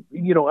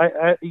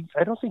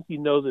don't think you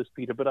know this,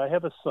 Peter, but I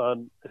have a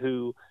son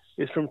who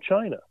is from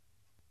China.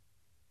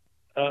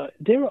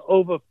 There are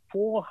over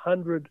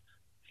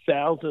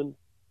 400,000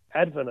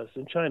 Adventists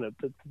in China.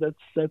 That's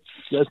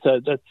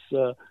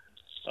a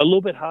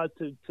little bit hard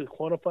to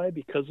quantify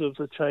because of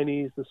the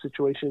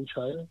situation in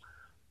China.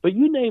 But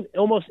you name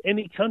almost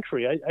any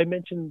country. I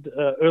mentioned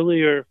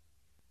earlier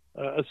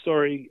a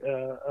story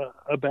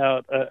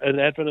about an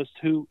Adventist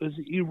who is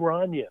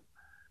Iranian.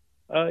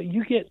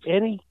 You get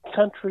any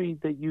country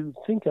that you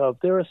think of,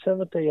 there are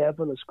Seventh-day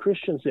Adventist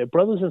Christians there,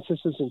 brothers and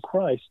sisters in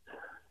Christ.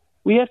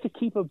 We have to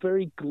keep a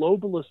very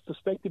globalist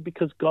perspective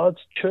because God's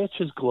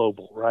church is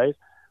global, right?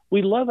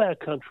 We love our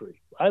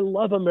country. I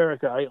love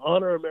America. I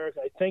honor America.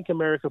 I thank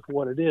America for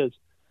what it is.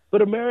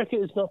 But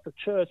America is not the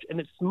church,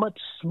 and it's much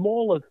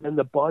smaller than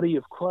the body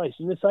of Christ.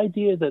 And this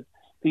idea that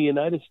the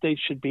United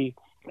States should be,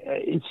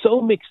 it's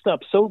so mixed up,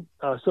 so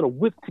sort of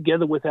whipped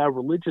together with our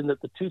religion that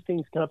the two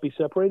things can't be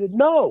separated.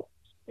 No.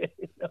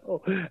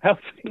 No. Our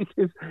faith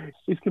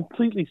is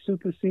completely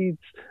supersedes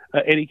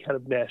any kind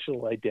of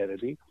national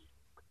identity.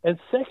 And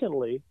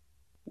secondly,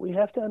 we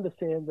have to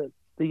understand that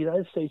the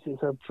United States is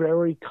a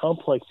very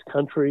complex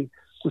country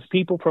with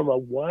people from a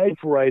wide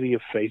variety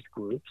of faith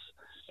groups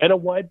and a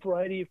wide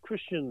variety of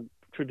Christian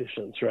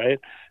traditions, right?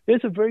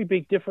 There's a very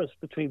big difference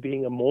between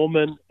being a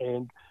Mormon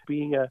and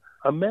being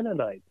a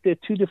Mennonite. They're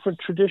two different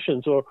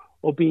traditions, or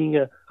being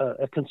a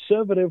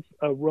conservative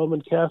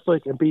Roman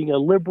Catholic and being a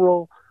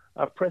liberal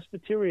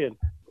Presbyterian,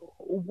 a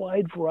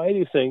wide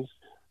variety of things.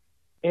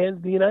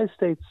 And the United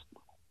States,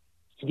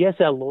 yes,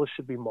 our laws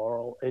should be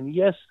moral, and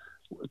yes,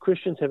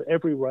 Christians have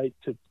every right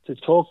to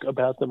talk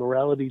about the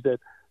morality that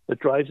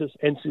drives us,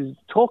 and to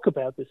talk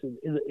about this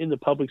in the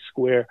public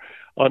square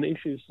on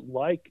issues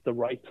like the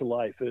right to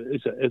life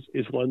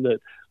is one that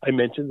I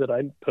mentioned that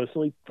I'm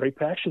personally very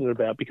passionate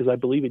about, because I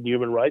believe in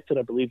human rights, and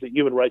I believe that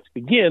human rights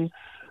begin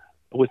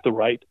with the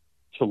right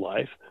to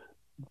life.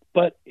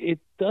 But it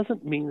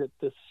doesn't mean that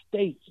the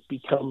state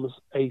becomes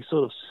a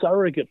sort of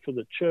surrogate for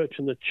the church,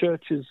 and the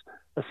church is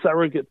a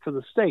surrogate for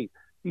the state.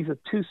 These are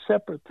two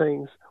separate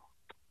things.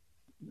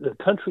 The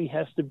country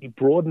has to be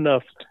broad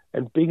enough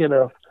and big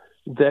enough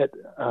that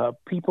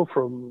people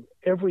from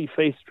every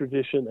faith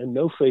tradition and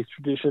no faith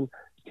tradition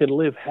can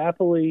live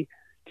happily,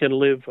 can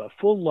live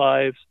full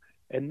lives,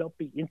 and not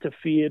be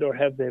interfered or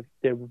have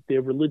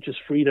their religious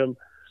freedom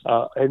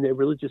and their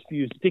religious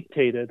views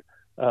dictated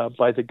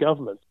by the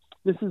government.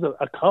 This is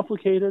a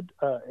complicated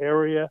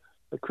area.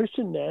 The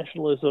Christian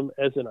nationalism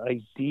as an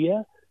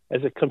idea,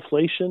 as a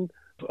conflation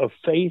of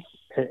faith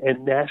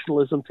and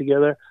nationalism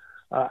together,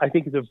 I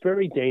think is a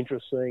very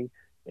dangerous thing,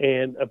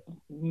 and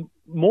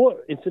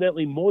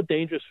more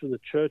dangerous for the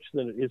church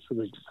than it is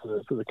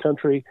for the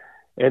country,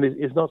 and it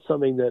is not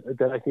something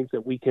that I think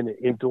that we can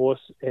endorse.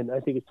 And I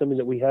think it's something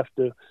that we have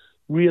to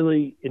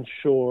really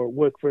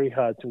work very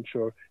hard to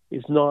ensure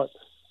is not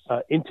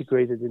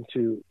integrated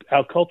into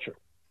our culture,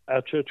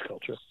 our church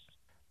culture.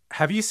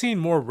 Have you seen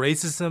more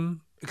racism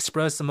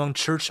expressed among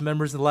church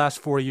members in the last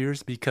 4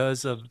 years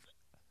because of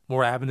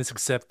more Adventists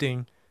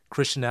accepting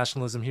Christian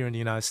nationalism here in the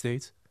United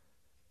States?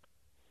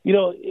 You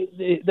know,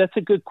 that's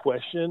a good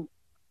question.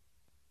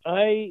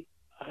 I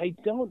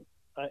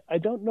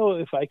don't know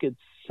if I could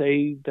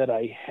say that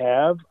I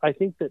have. I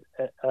think that,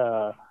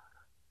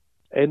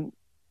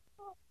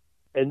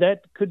 and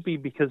that could be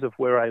because of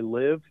where I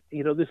live.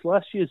 This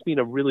last year has been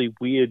a really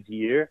weird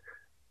year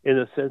in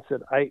the sense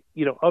that I,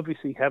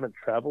 obviously haven't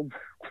traveled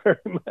very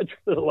much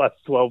for the last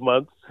 12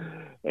 months,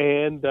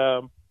 and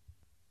I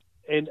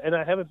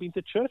haven't been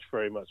to church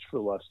very much for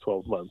the last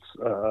 12 months.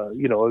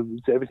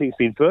 Everything's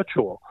been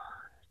virtual,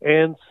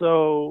 and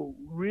so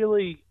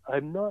really,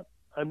 I'm not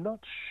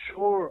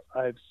sure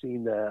I've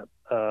seen that.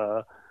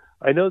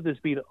 I know there's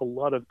been a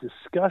lot of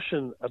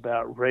discussion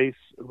about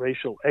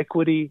racial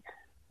equity,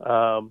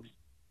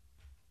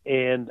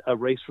 and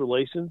race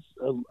relations.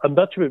 I'm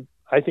not sure.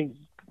 I think,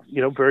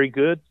 very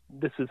good.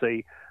 This is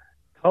a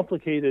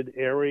complicated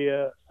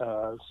area,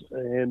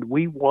 and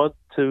we want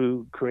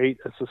to create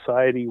a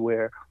society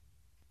where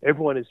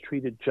everyone is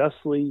treated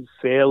justly,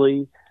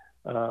 fairly,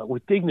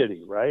 with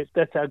dignity, right?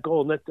 That's our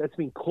goal, and that's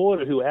been core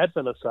to who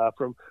Adventists are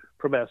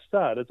from our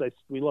start.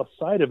 We lost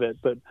sight of it,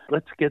 but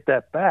let's get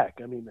that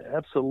back. I mean,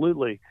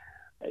 absolutely.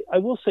 I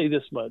will say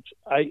this much.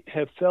 I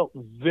have felt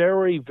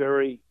very,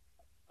 very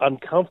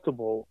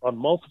uncomfortable on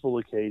multiple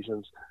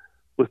occasions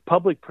with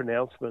public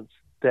pronouncements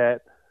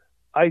that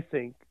I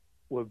think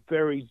were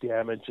very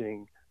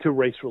damaging to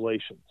race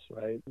relations,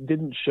 right?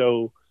 Didn't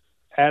show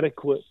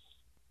adequate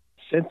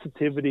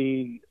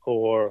sensitivity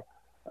or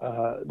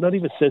not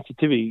even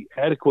sensitivity,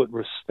 adequate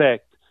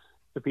respect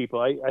to people.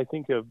 I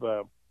think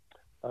of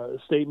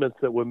statements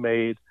that were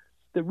made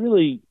that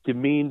really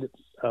demeaned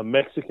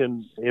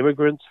Mexican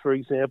immigrants, for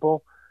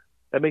example.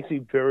 That makes me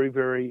very,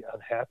 very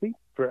unhappy.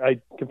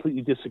 I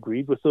completely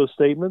disagreed with those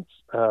statements.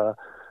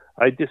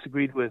 I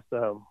disagreed with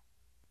some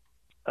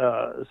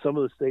of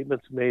the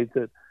statements made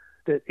that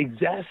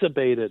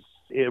exacerbated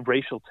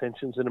racial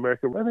tensions in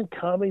America rather than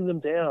calming them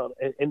down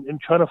and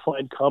trying to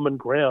find common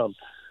ground.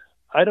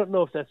 I don't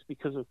know if that's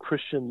because of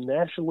Christian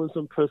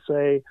nationalism per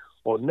se,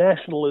 or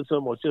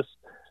nationalism, or just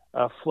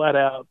flat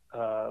out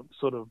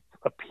sort of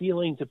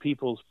appealing to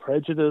people's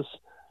prejudice.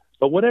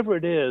 But whatever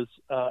it is,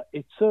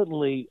 it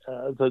certainly,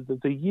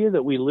 the year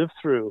that we lived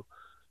through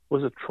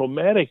was a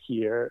traumatic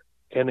year,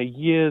 and a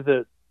year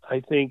that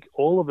I think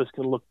all of us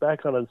can look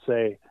back on and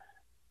say,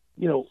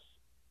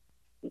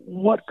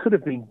 what could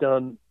have been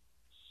done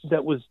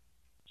that was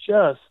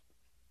just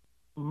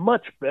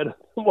much better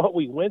than what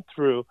we went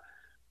through,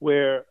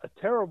 where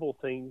terrible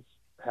things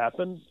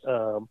happened,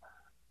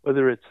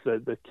 whether it's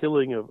the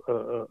killing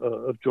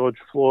of George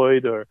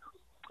Floyd or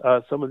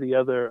some of the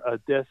other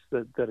deaths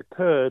that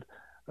occurred,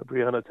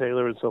 Breonna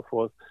Taylor and so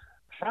forth.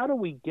 How do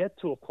we get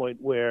to a point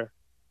where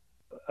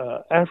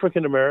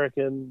African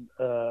American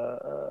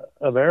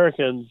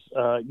Americans,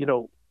 are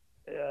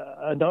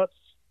not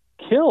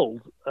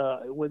killed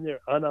when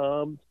they're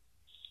unarmed,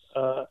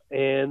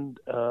 and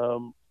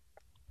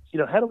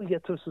how do we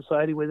get to a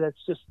society where that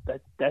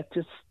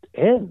just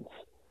ends?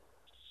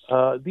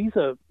 These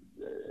are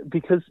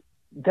because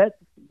that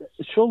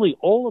surely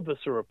all of us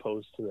are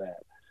opposed to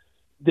that.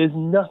 There's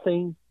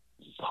nothing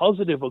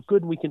positive or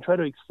good, and we can try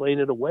to explain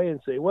it away and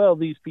say, well,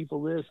 these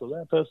people this or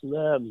that person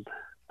that, and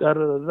da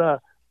da da da.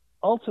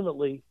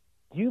 Ultimately,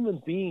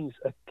 human beings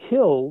are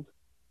killed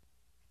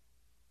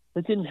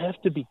that didn't have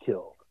to be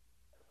killed,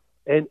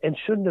 and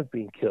shouldn't have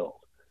been killed.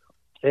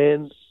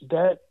 And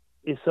that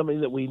is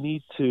something that we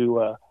need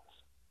to,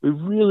 we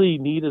really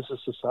need as a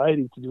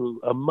society to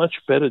do a much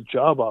better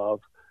job of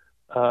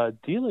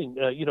dealing,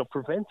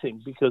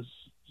 preventing, because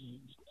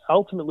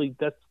ultimately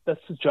that's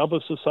the job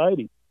of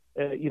society,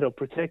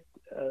 protect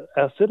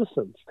our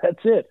citizens. That's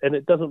it. And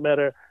it doesn't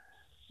matter,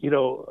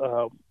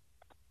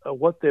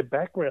 what their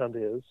background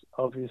is,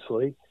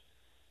 obviously,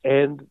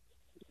 and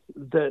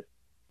that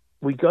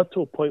we got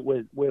to a point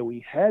where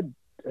we had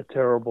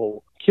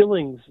terrible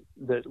killings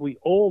that we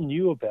all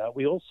knew about,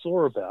 we all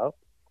saw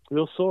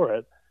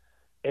it,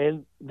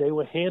 and they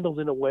were handled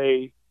in a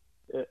way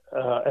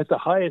at the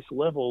highest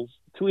levels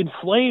to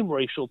inflame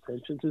racial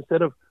tensions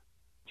instead of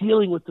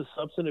dealing with the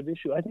substantive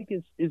issue. I think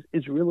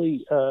is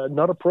really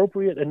not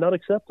appropriate and not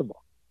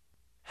acceptable.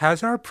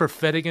 Has our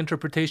prophetic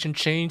interpretation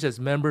changed as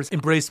members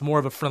embrace more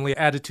of a friendly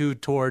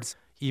attitude towards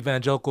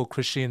evangelical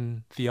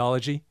Christian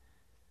theology?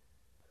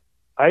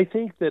 I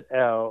think that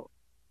our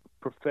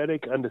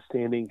prophetic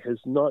understanding has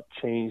not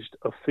changed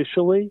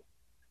officially,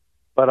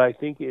 but I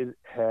think it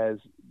has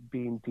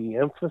been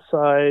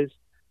de-emphasized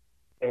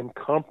and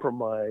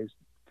compromised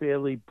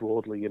fairly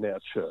broadly in our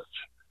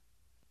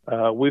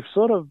church. We've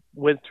sort of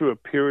went through a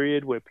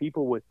period where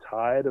people were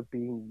tired of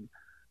being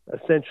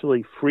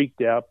essentially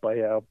freaked out by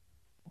our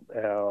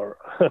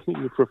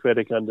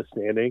prophetic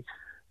understanding,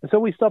 and so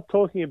we stopped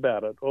talking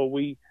about it, or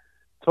we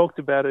talked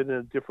about it in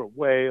a different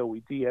way, or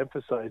we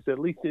de-emphasized it, at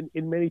least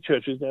in many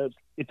churches. Now,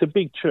 it's a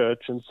big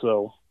church, and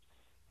so,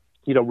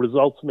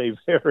 results may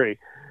vary,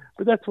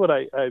 but that's what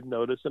I've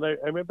noticed. And I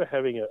remember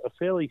having a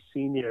fairly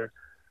senior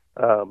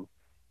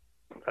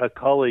a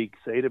colleague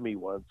say to me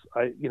once,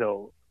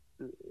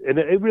 and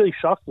it really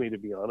shocked me, to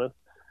be honest,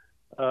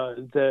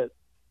 that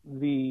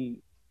the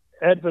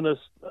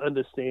Adventist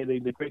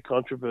understanding, the Great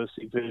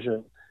Controversy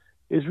vision,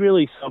 is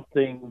really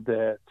something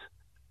that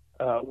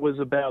was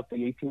about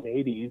the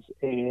 1880s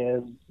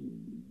and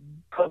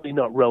probably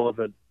not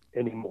relevant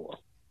anymore.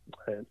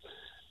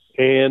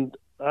 And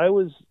I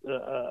was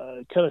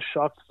kind of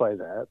shocked by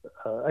that.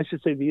 I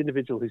should say the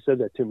individual who said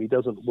that to me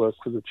doesn't work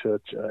for the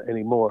church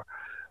anymore.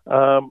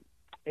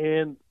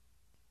 And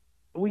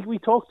we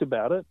talked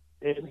about it,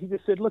 and he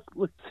just said, look,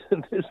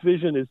 this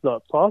vision is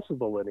not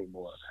possible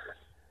anymore.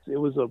 It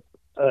was a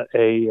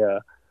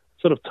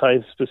sort of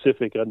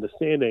time-specific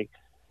understanding.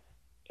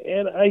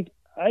 And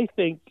I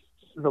think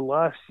the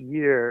last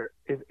year,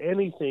 if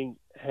anything,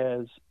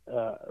 has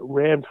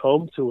rammed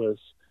home to us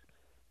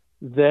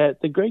that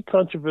the great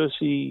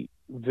controversy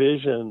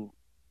vision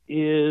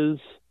is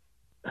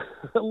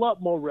a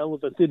lot more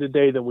relevant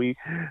today than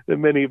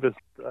many of us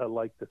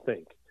like to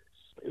think.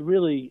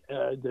 Really,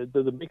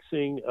 the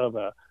mixing of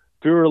a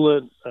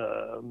virulent,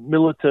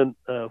 militant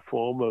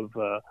form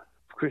of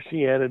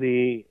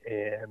Christianity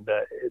and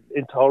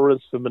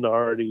intolerance for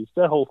minorities,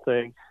 that whole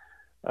thing,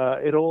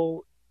 it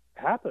all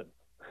happened.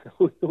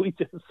 We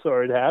just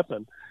saw it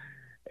happen.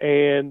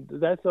 And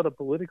that's not a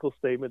political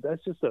statement.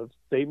 That's just a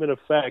statement of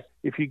fact.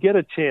 If you get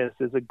a chance,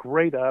 there's a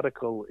great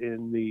article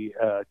in the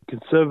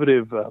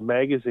conservative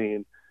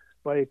magazine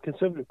by a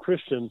conservative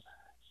Christian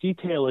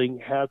detailing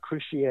how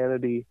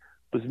Christianity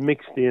was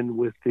mixed in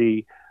with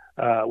the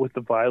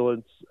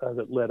violence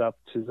that led up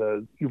to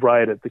the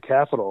riot at the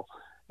Capitol.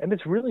 And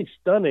it's really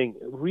stunning.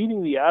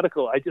 Reading the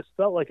article, I just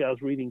felt like I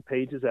was reading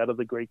pages out of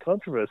The Great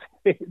Controversy.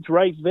 It's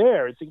right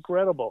there. It's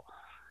incredible.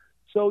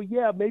 So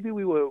yeah, maybe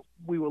we were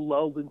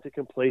lulled into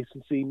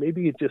complacency.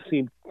 Maybe it just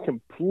seemed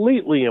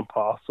completely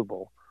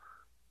impossible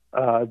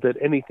that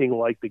anything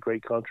like the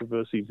Great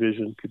Controversy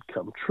vision could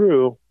come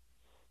true.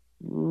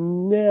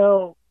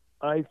 Now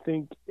I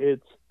think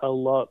it's a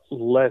lot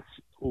less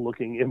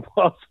looking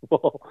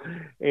impossible,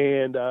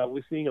 and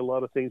we're seeing a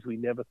lot of things we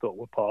never thought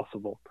were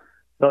possible.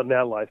 Not in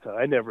our lifetime.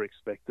 I never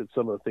expected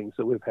some of the things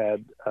that we've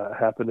had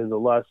happen in the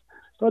last,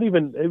 not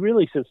even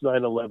really since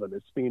 9/11.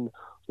 It's been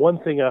one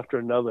thing after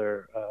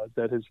another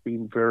that has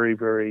been very,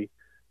 very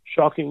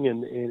shocking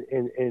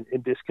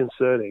and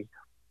disconcerting.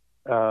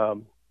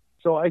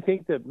 So I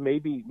think that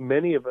maybe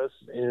many of us,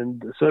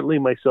 and certainly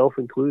myself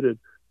included,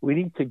 we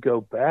need to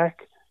go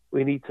back.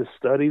 We need to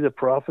study the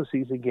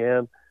prophecies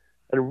again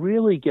and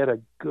really get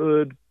a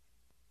good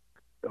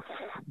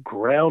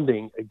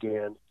grounding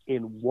again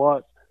in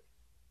what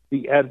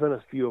the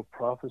Adventist view of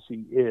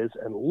prophecy is,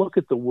 and look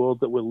at the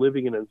world that we're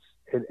living in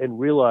and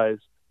realize,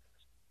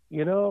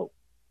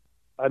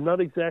 I'm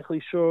not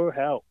exactly sure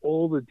how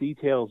all the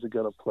details are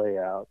going to play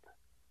out,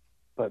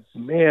 but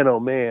man, oh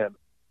man,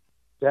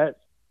 that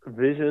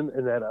vision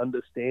and that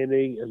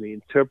understanding and the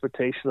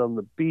interpretation on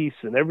the beast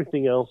and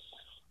everything else,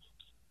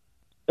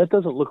 that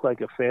doesn't look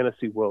like a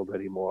fantasy world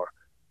anymore.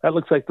 That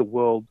looks like the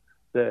world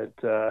that,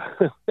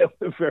 that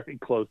we're very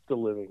close to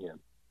living in.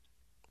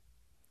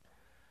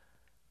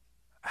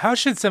 How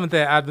should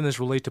Seventh-day Adventists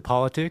relate to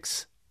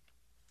politics?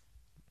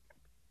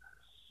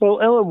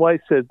 Well, Ellen White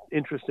said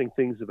interesting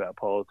things about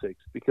politics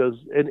because,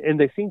 and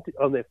they seem to,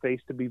 on their face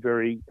to be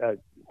very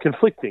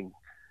conflicting.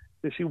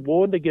 She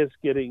warned against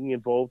getting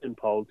involved in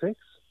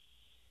politics,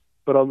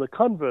 but on the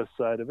converse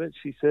side of it,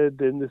 she said,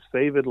 in this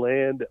favored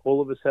land,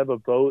 all of us have a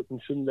vote, and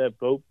shouldn't that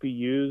vote be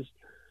used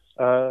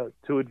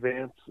to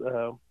advance?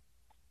 I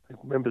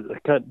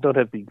don't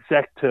have the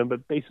exact term,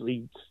 but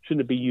basically,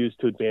 shouldn't it be used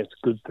to advance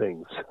good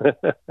things?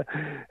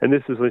 And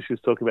this is when she was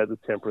talking about the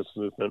temperance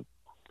movement.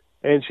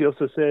 And she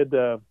also said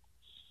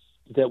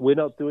that we're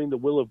not doing the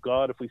will of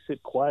God if we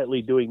sit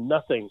quietly doing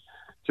nothing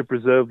to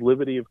preserve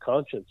liberty of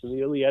conscience. And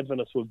the early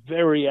Adventists were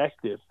very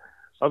active.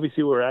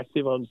 Obviously, we're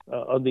active on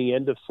the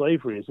end of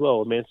slavery as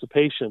well,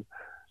 emancipation.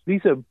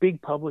 These are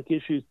big public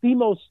issues, the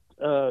most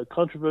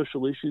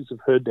controversial issues of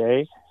her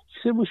day.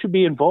 She said we should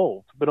be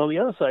involved. But on the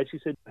other side, she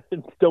said,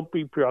 don't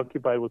be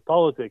preoccupied with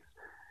politics.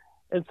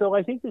 And so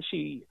I think that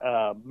she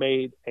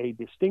made a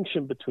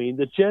distinction between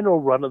the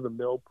general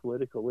run-of-the-mill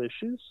political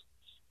issues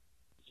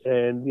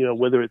and,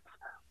 whether it's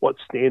what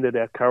standard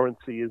our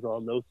currency is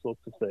on, those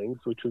sorts of things,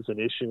 which was an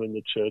issue in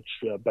the church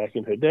back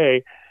in her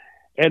day,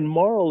 and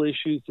moral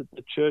issues that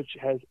the church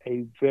has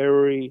a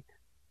very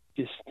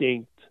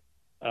distinct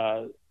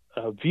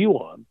view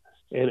on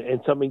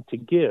and something to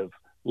give,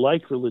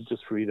 like religious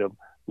freedom,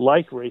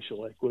 like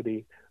racial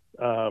equity,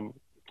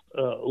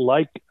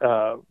 like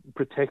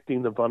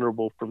protecting the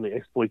vulnerable from the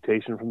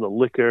exploitation from the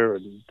liquor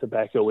and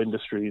tobacco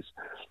industries.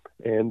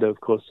 And, of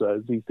course,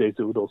 these days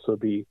it would also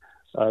be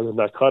the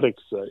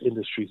narcotics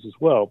industries as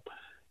well.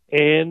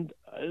 And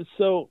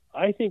so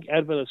I think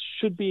Adventists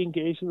should be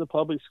engaged in the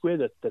public square.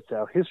 That's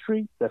our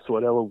history. That's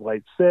what Ellen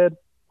White said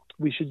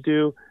we should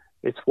do.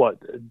 It's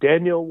what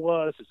Daniel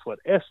was. It's what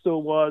Esther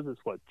was.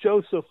 It's what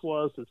Joseph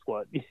was. It's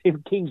what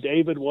King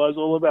David was,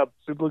 all of our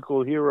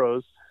biblical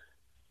heroes.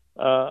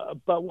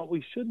 But what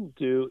we shouldn't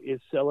do is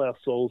sell our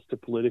souls to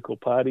political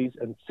parties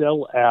and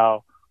sell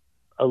our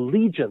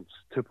allegiance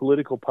to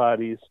political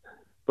parties,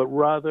 but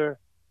rather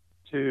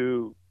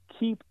to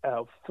keep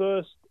our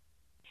first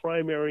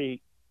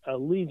primary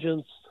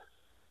allegiance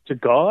to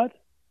God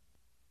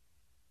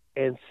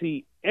and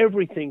see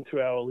everything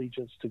through our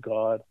allegiance to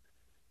God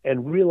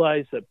and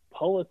realize that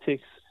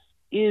politics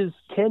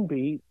can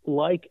be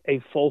like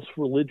a false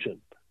religion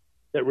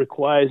that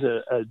requires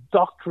a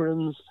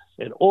doctrines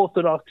and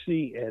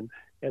orthodoxy and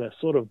a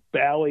sort of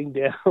bowing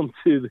down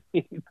to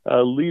the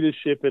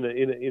leadership in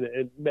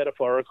a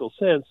metaphorical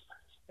sense.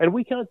 And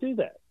we can't do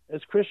that.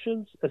 As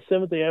Christians, as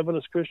Seventh-day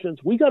Adventist Christians,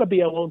 we got to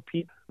be our own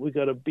people. We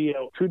got to be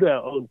true to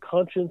our own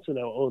conscience and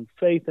our own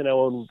faith and our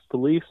own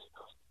beliefs.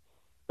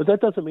 But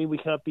that doesn't mean we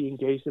can't be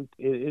engaged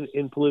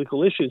in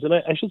political issues. And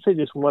I should say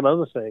just one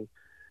other thing.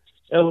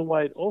 Ellen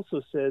White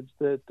also said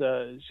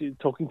that she's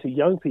talking to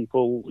young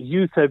people,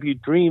 youth, have you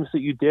dreams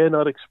that you dare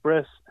not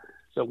express,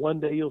 that one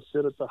day you'll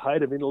sit at the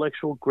height of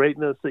intellectual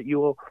greatness, that you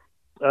will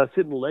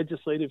sit in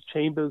legislative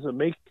chambers and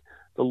make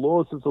the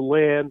laws of the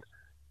land.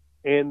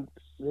 And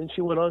then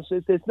she went on and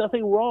said, there's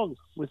nothing wrong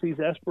with these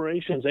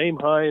aspirations. Aim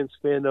high and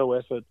spare no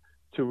effort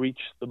to reach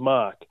the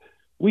mark.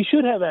 We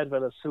should have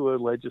Adventists who are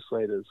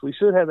legislators. We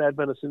should have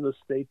Adventists in the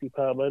State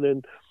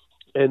Department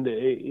and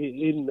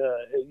in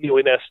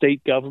our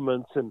state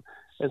governments and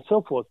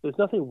so forth. There's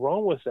nothing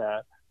wrong with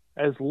that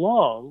as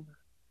long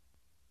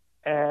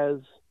as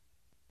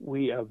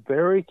we are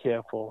very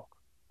careful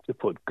to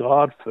put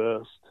God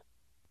first,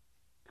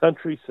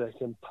 country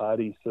second,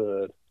 party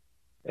third.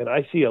 And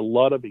I see a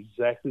lot of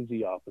exactly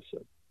the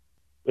opposite,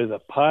 where the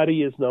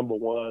party is number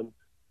one,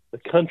 the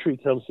country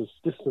comes as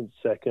distant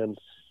second,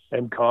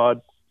 and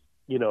God,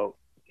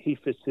 he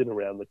fits in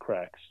around the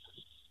cracks.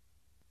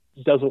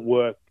 It doesn't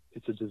work.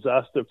 It's a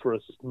disaster for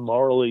us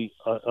morally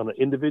on an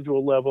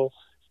individual level,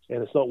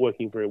 and it's not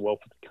working very well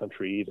for the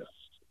country either.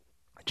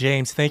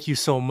 James, thank you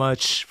so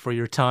much for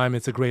your time.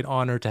 It's a great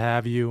honor to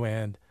have you,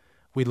 and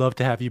we'd love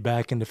to have you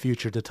back in the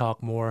future to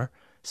talk more,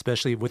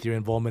 especially with your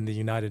involvement in the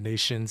United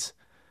Nations.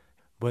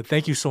 But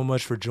thank you so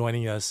much for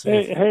joining us.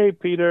 Hey,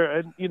 Peter,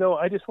 and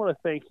I just want to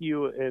thank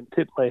you and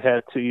tip my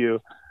hat to you.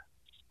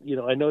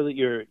 I know that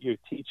you're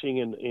teaching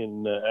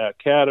in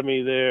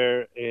academy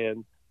there,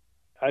 and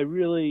I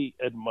really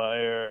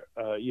admire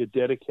your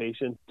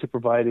dedication to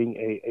providing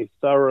a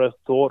thorough,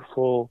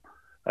 thoughtful,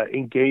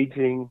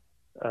 engaging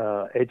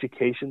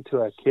education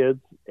to our kids,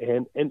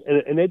 and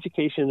an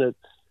education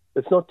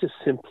that's not just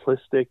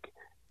simplistic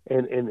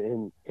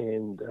and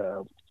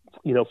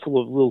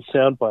full of little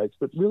sound bites,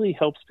 but really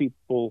helps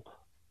people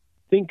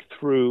think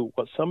through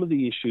what some of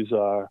the issues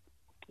are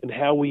and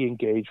how we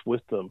engage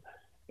with them.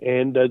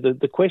 And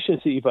the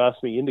questions that you've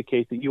asked me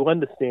indicate that you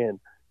understand.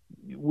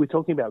 We're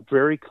talking about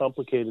very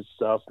complicated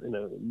stuff in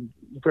a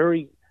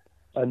very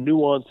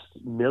nuanced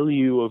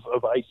milieu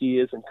of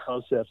ideas and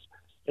concepts,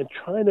 and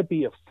trying to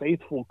be a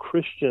faithful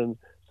Christian,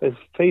 a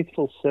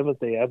faithful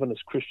Seventh-day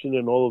Adventist Christian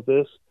in all of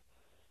this,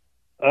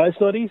 it's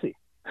not easy.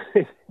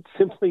 It's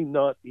simply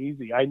not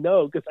easy. I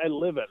know because I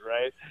live it,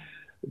 right?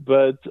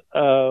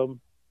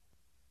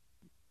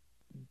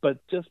 But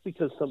just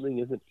because something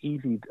isn't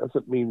easy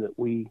doesn't mean that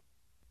we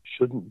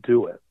shouldn't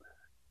do it.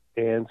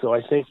 And so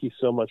I thank you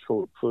so much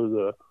for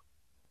the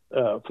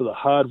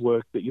hard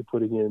work that you're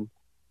putting in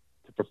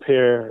to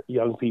prepare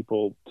young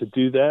people to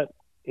do that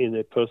in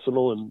their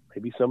personal and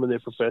maybe some in their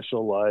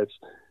professional lives.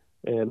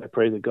 And I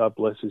pray that God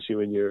blesses you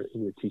in your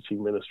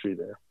teaching ministry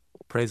there.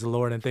 Praise the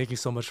Lord, and thank you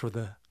so much for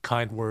the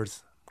kind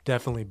words.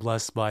 Definitely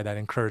blessed by that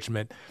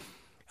encouragement.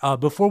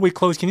 Before we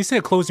close, can you say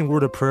a closing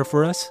word of prayer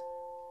for us?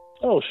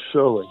 Oh,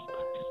 surely.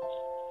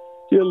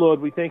 Dear Lord,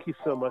 we thank you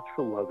so much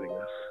for loving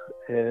us.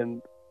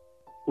 And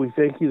we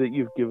thank you that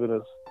you've given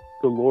us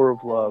the law of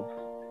love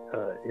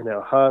in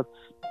our hearts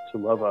to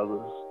love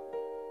others.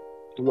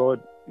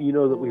 Lord, you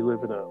know that we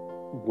live in a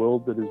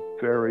world that is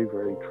very,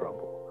 very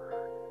troubled.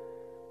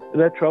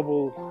 And that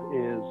trouble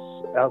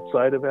is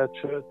outside of our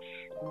church,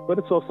 but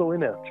it's also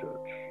in our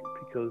church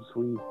because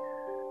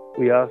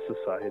we are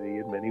society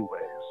in many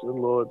ways. And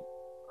Lord,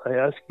 I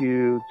ask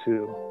you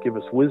to give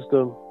us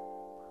wisdom,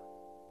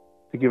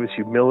 to give us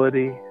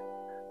humility,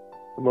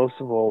 and most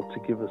of all, to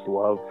give us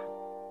love.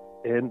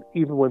 And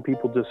even when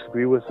people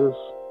disagree with us,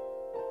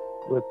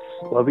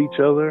 let's love each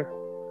other.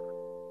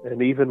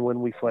 And even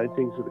when we find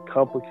things that are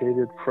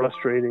complicated,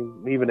 frustrating,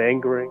 even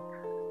angering,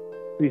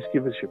 please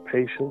give us your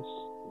patience.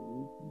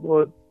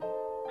 Lord,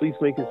 please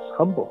make us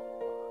humble,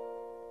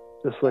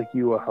 just like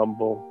you are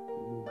humble.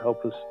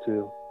 Help us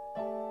to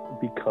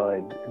be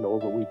kind in all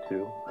that we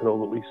do and all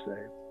that we say.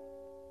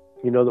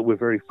 You know that we're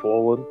very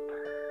fallen,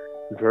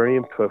 very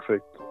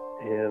imperfect,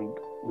 and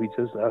we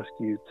just ask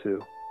you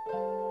to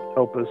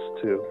help us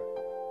to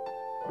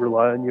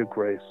rely on your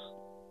grace.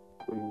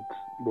 And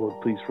Lord,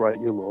 please write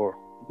your law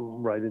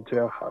right into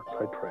our hearts,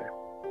 I pray.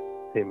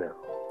 Amen.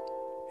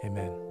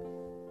 Amen.